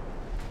here.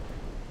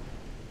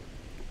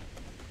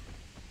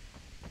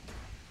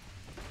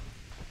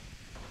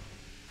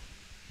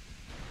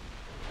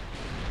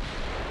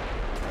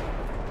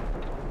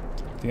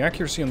 The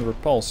accuracy on the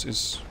repulse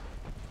is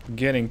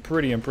getting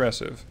pretty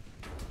impressive.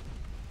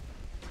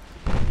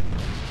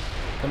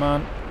 Come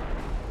on.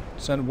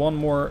 Send one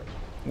more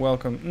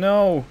welcome.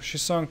 No! She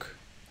sunk.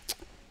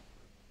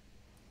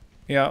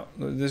 Yeah,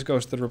 this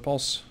goes to the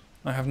repulse.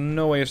 I have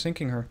no way of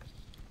sinking her.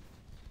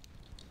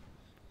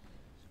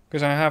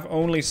 Because I have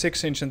only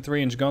 6-inch and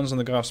 3-inch guns on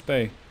the Graf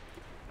Spee.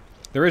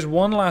 There is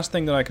one last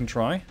thing that I can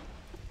try.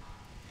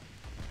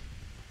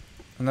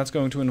 And that's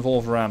going to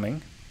involve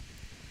ramming.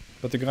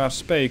 But the Graf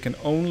Spee can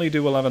only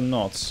do 11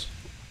 knots.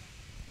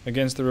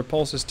 Against the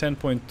repulse is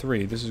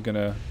 10.3. This is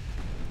gonna...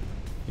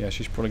 Yeah,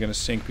 she's probably gonna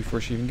sink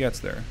before she even gets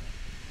there.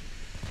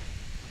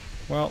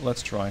 Well,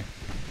 let's try.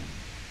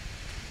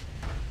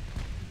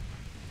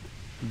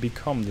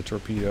 Become the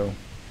torpedo.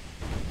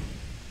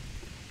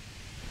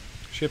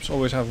 Ships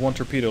always have one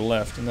torpedo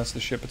left, and that's the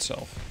ship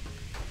itself.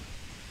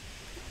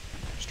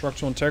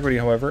 Structural integrity,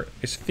 however,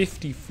 is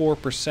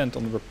 54%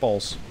 on the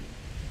repulse.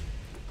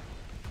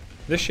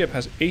 This ship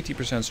has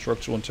 80%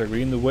 structural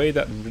integrity, and the way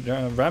that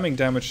ramming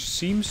damage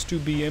seems to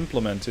be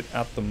implemented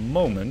at the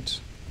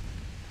moment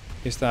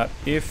is that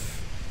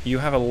if you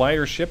have a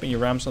lighter ship and you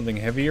ram something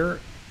heavier,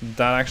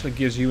 that actually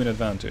gives you an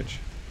advantage.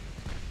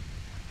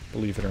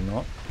 Believe it or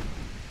not.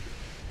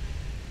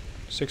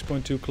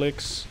 6.2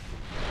 clicks.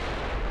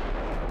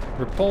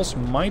 Repulse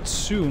might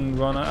soon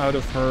run out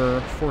of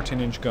her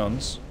 14-inch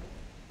guns.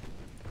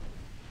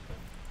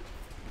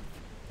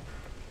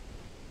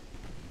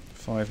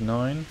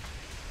 5.9.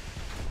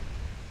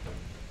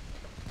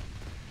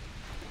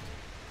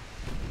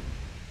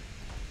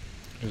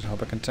 Just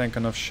hope I can tank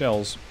enough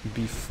shells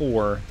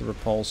before the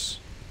repulse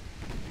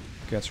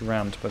gets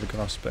rammed by the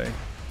Grosspay.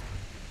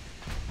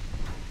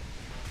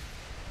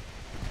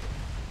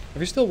 If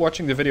you're still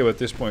watching the video at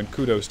this point,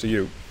 kudos to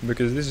you,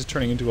 because this is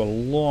turning into a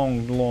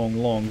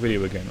long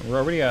video again. We're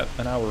already at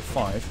an hour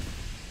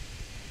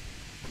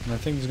 5. And I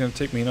think it's going to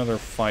take me another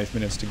 5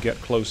 minutes to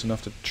get close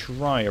enough to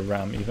try a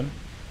ram even.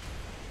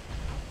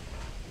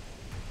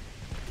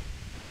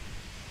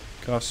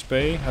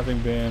 Grosspay, having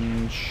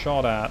been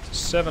shot at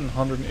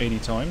 780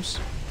 times.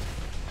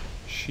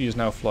 She is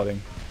now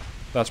flooding.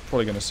 That's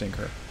probably going to sink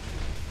her.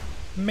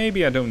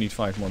 Maybe I don't need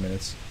 5 more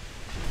minutes.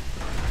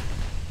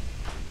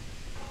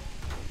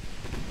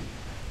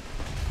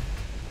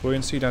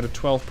 Buoyancy down to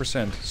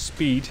 12%.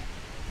 Speed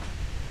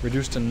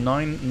reduced to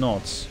 9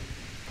 knots.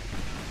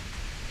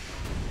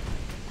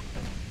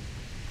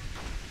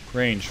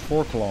 Range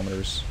 4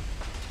 kilometers.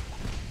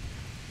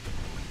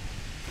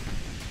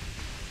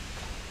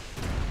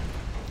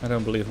 I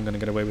don't believe I'm going to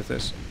get away with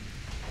this.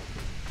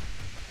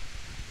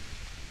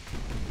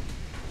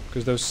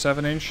 Because those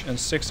 7-inch and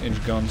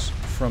 6-inch guns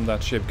from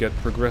that ship get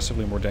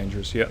progressively more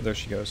dangerous. Yeah, there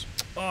she goes.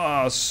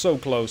 Ah, so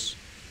close.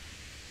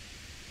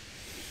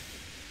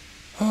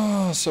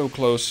 Ah, so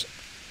close.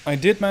 I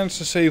did manage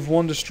to save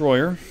 1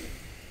 destroyer.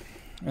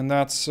 And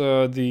that's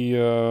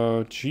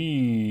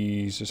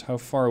Jesus, how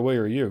far away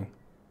are you?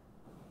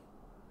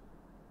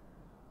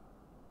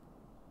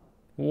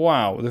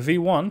 Wow, the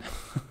V1.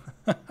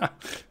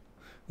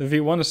 The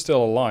V1 is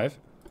still alive.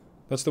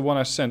 That's the one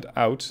I sent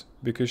out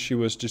because she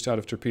was just out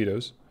of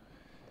torpedoes.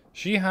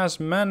 She has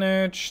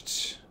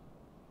managed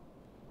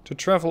to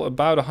travel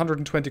about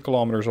 120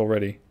 kilometers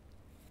already.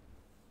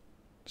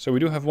 So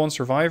we do have 1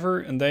 survivor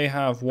and they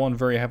have 1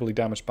 very heavily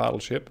damaged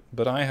battleship.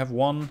 But I have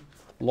 1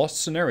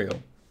 lost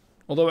scenario.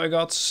 Although I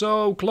got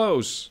so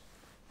close.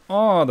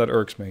 Oh, that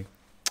irks me.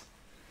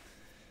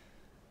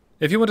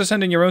 If you want to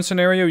send in your own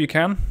scenario, you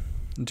can.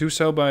 Do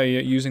so by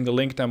using the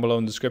link down below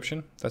in the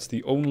description. That's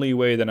the only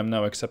way that I'm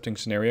now accepting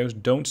scenarios.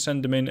 Don't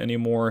send them in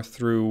anymore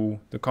through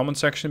the comment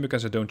section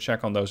because I don't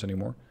check on those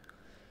anymore.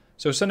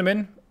 So send them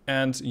in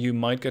and you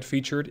might get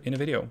featured in a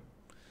video.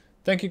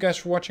 Thank you guys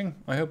for watching.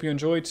 I hope you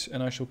enjoyed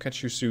and I shall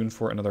catch you soon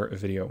for another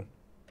video.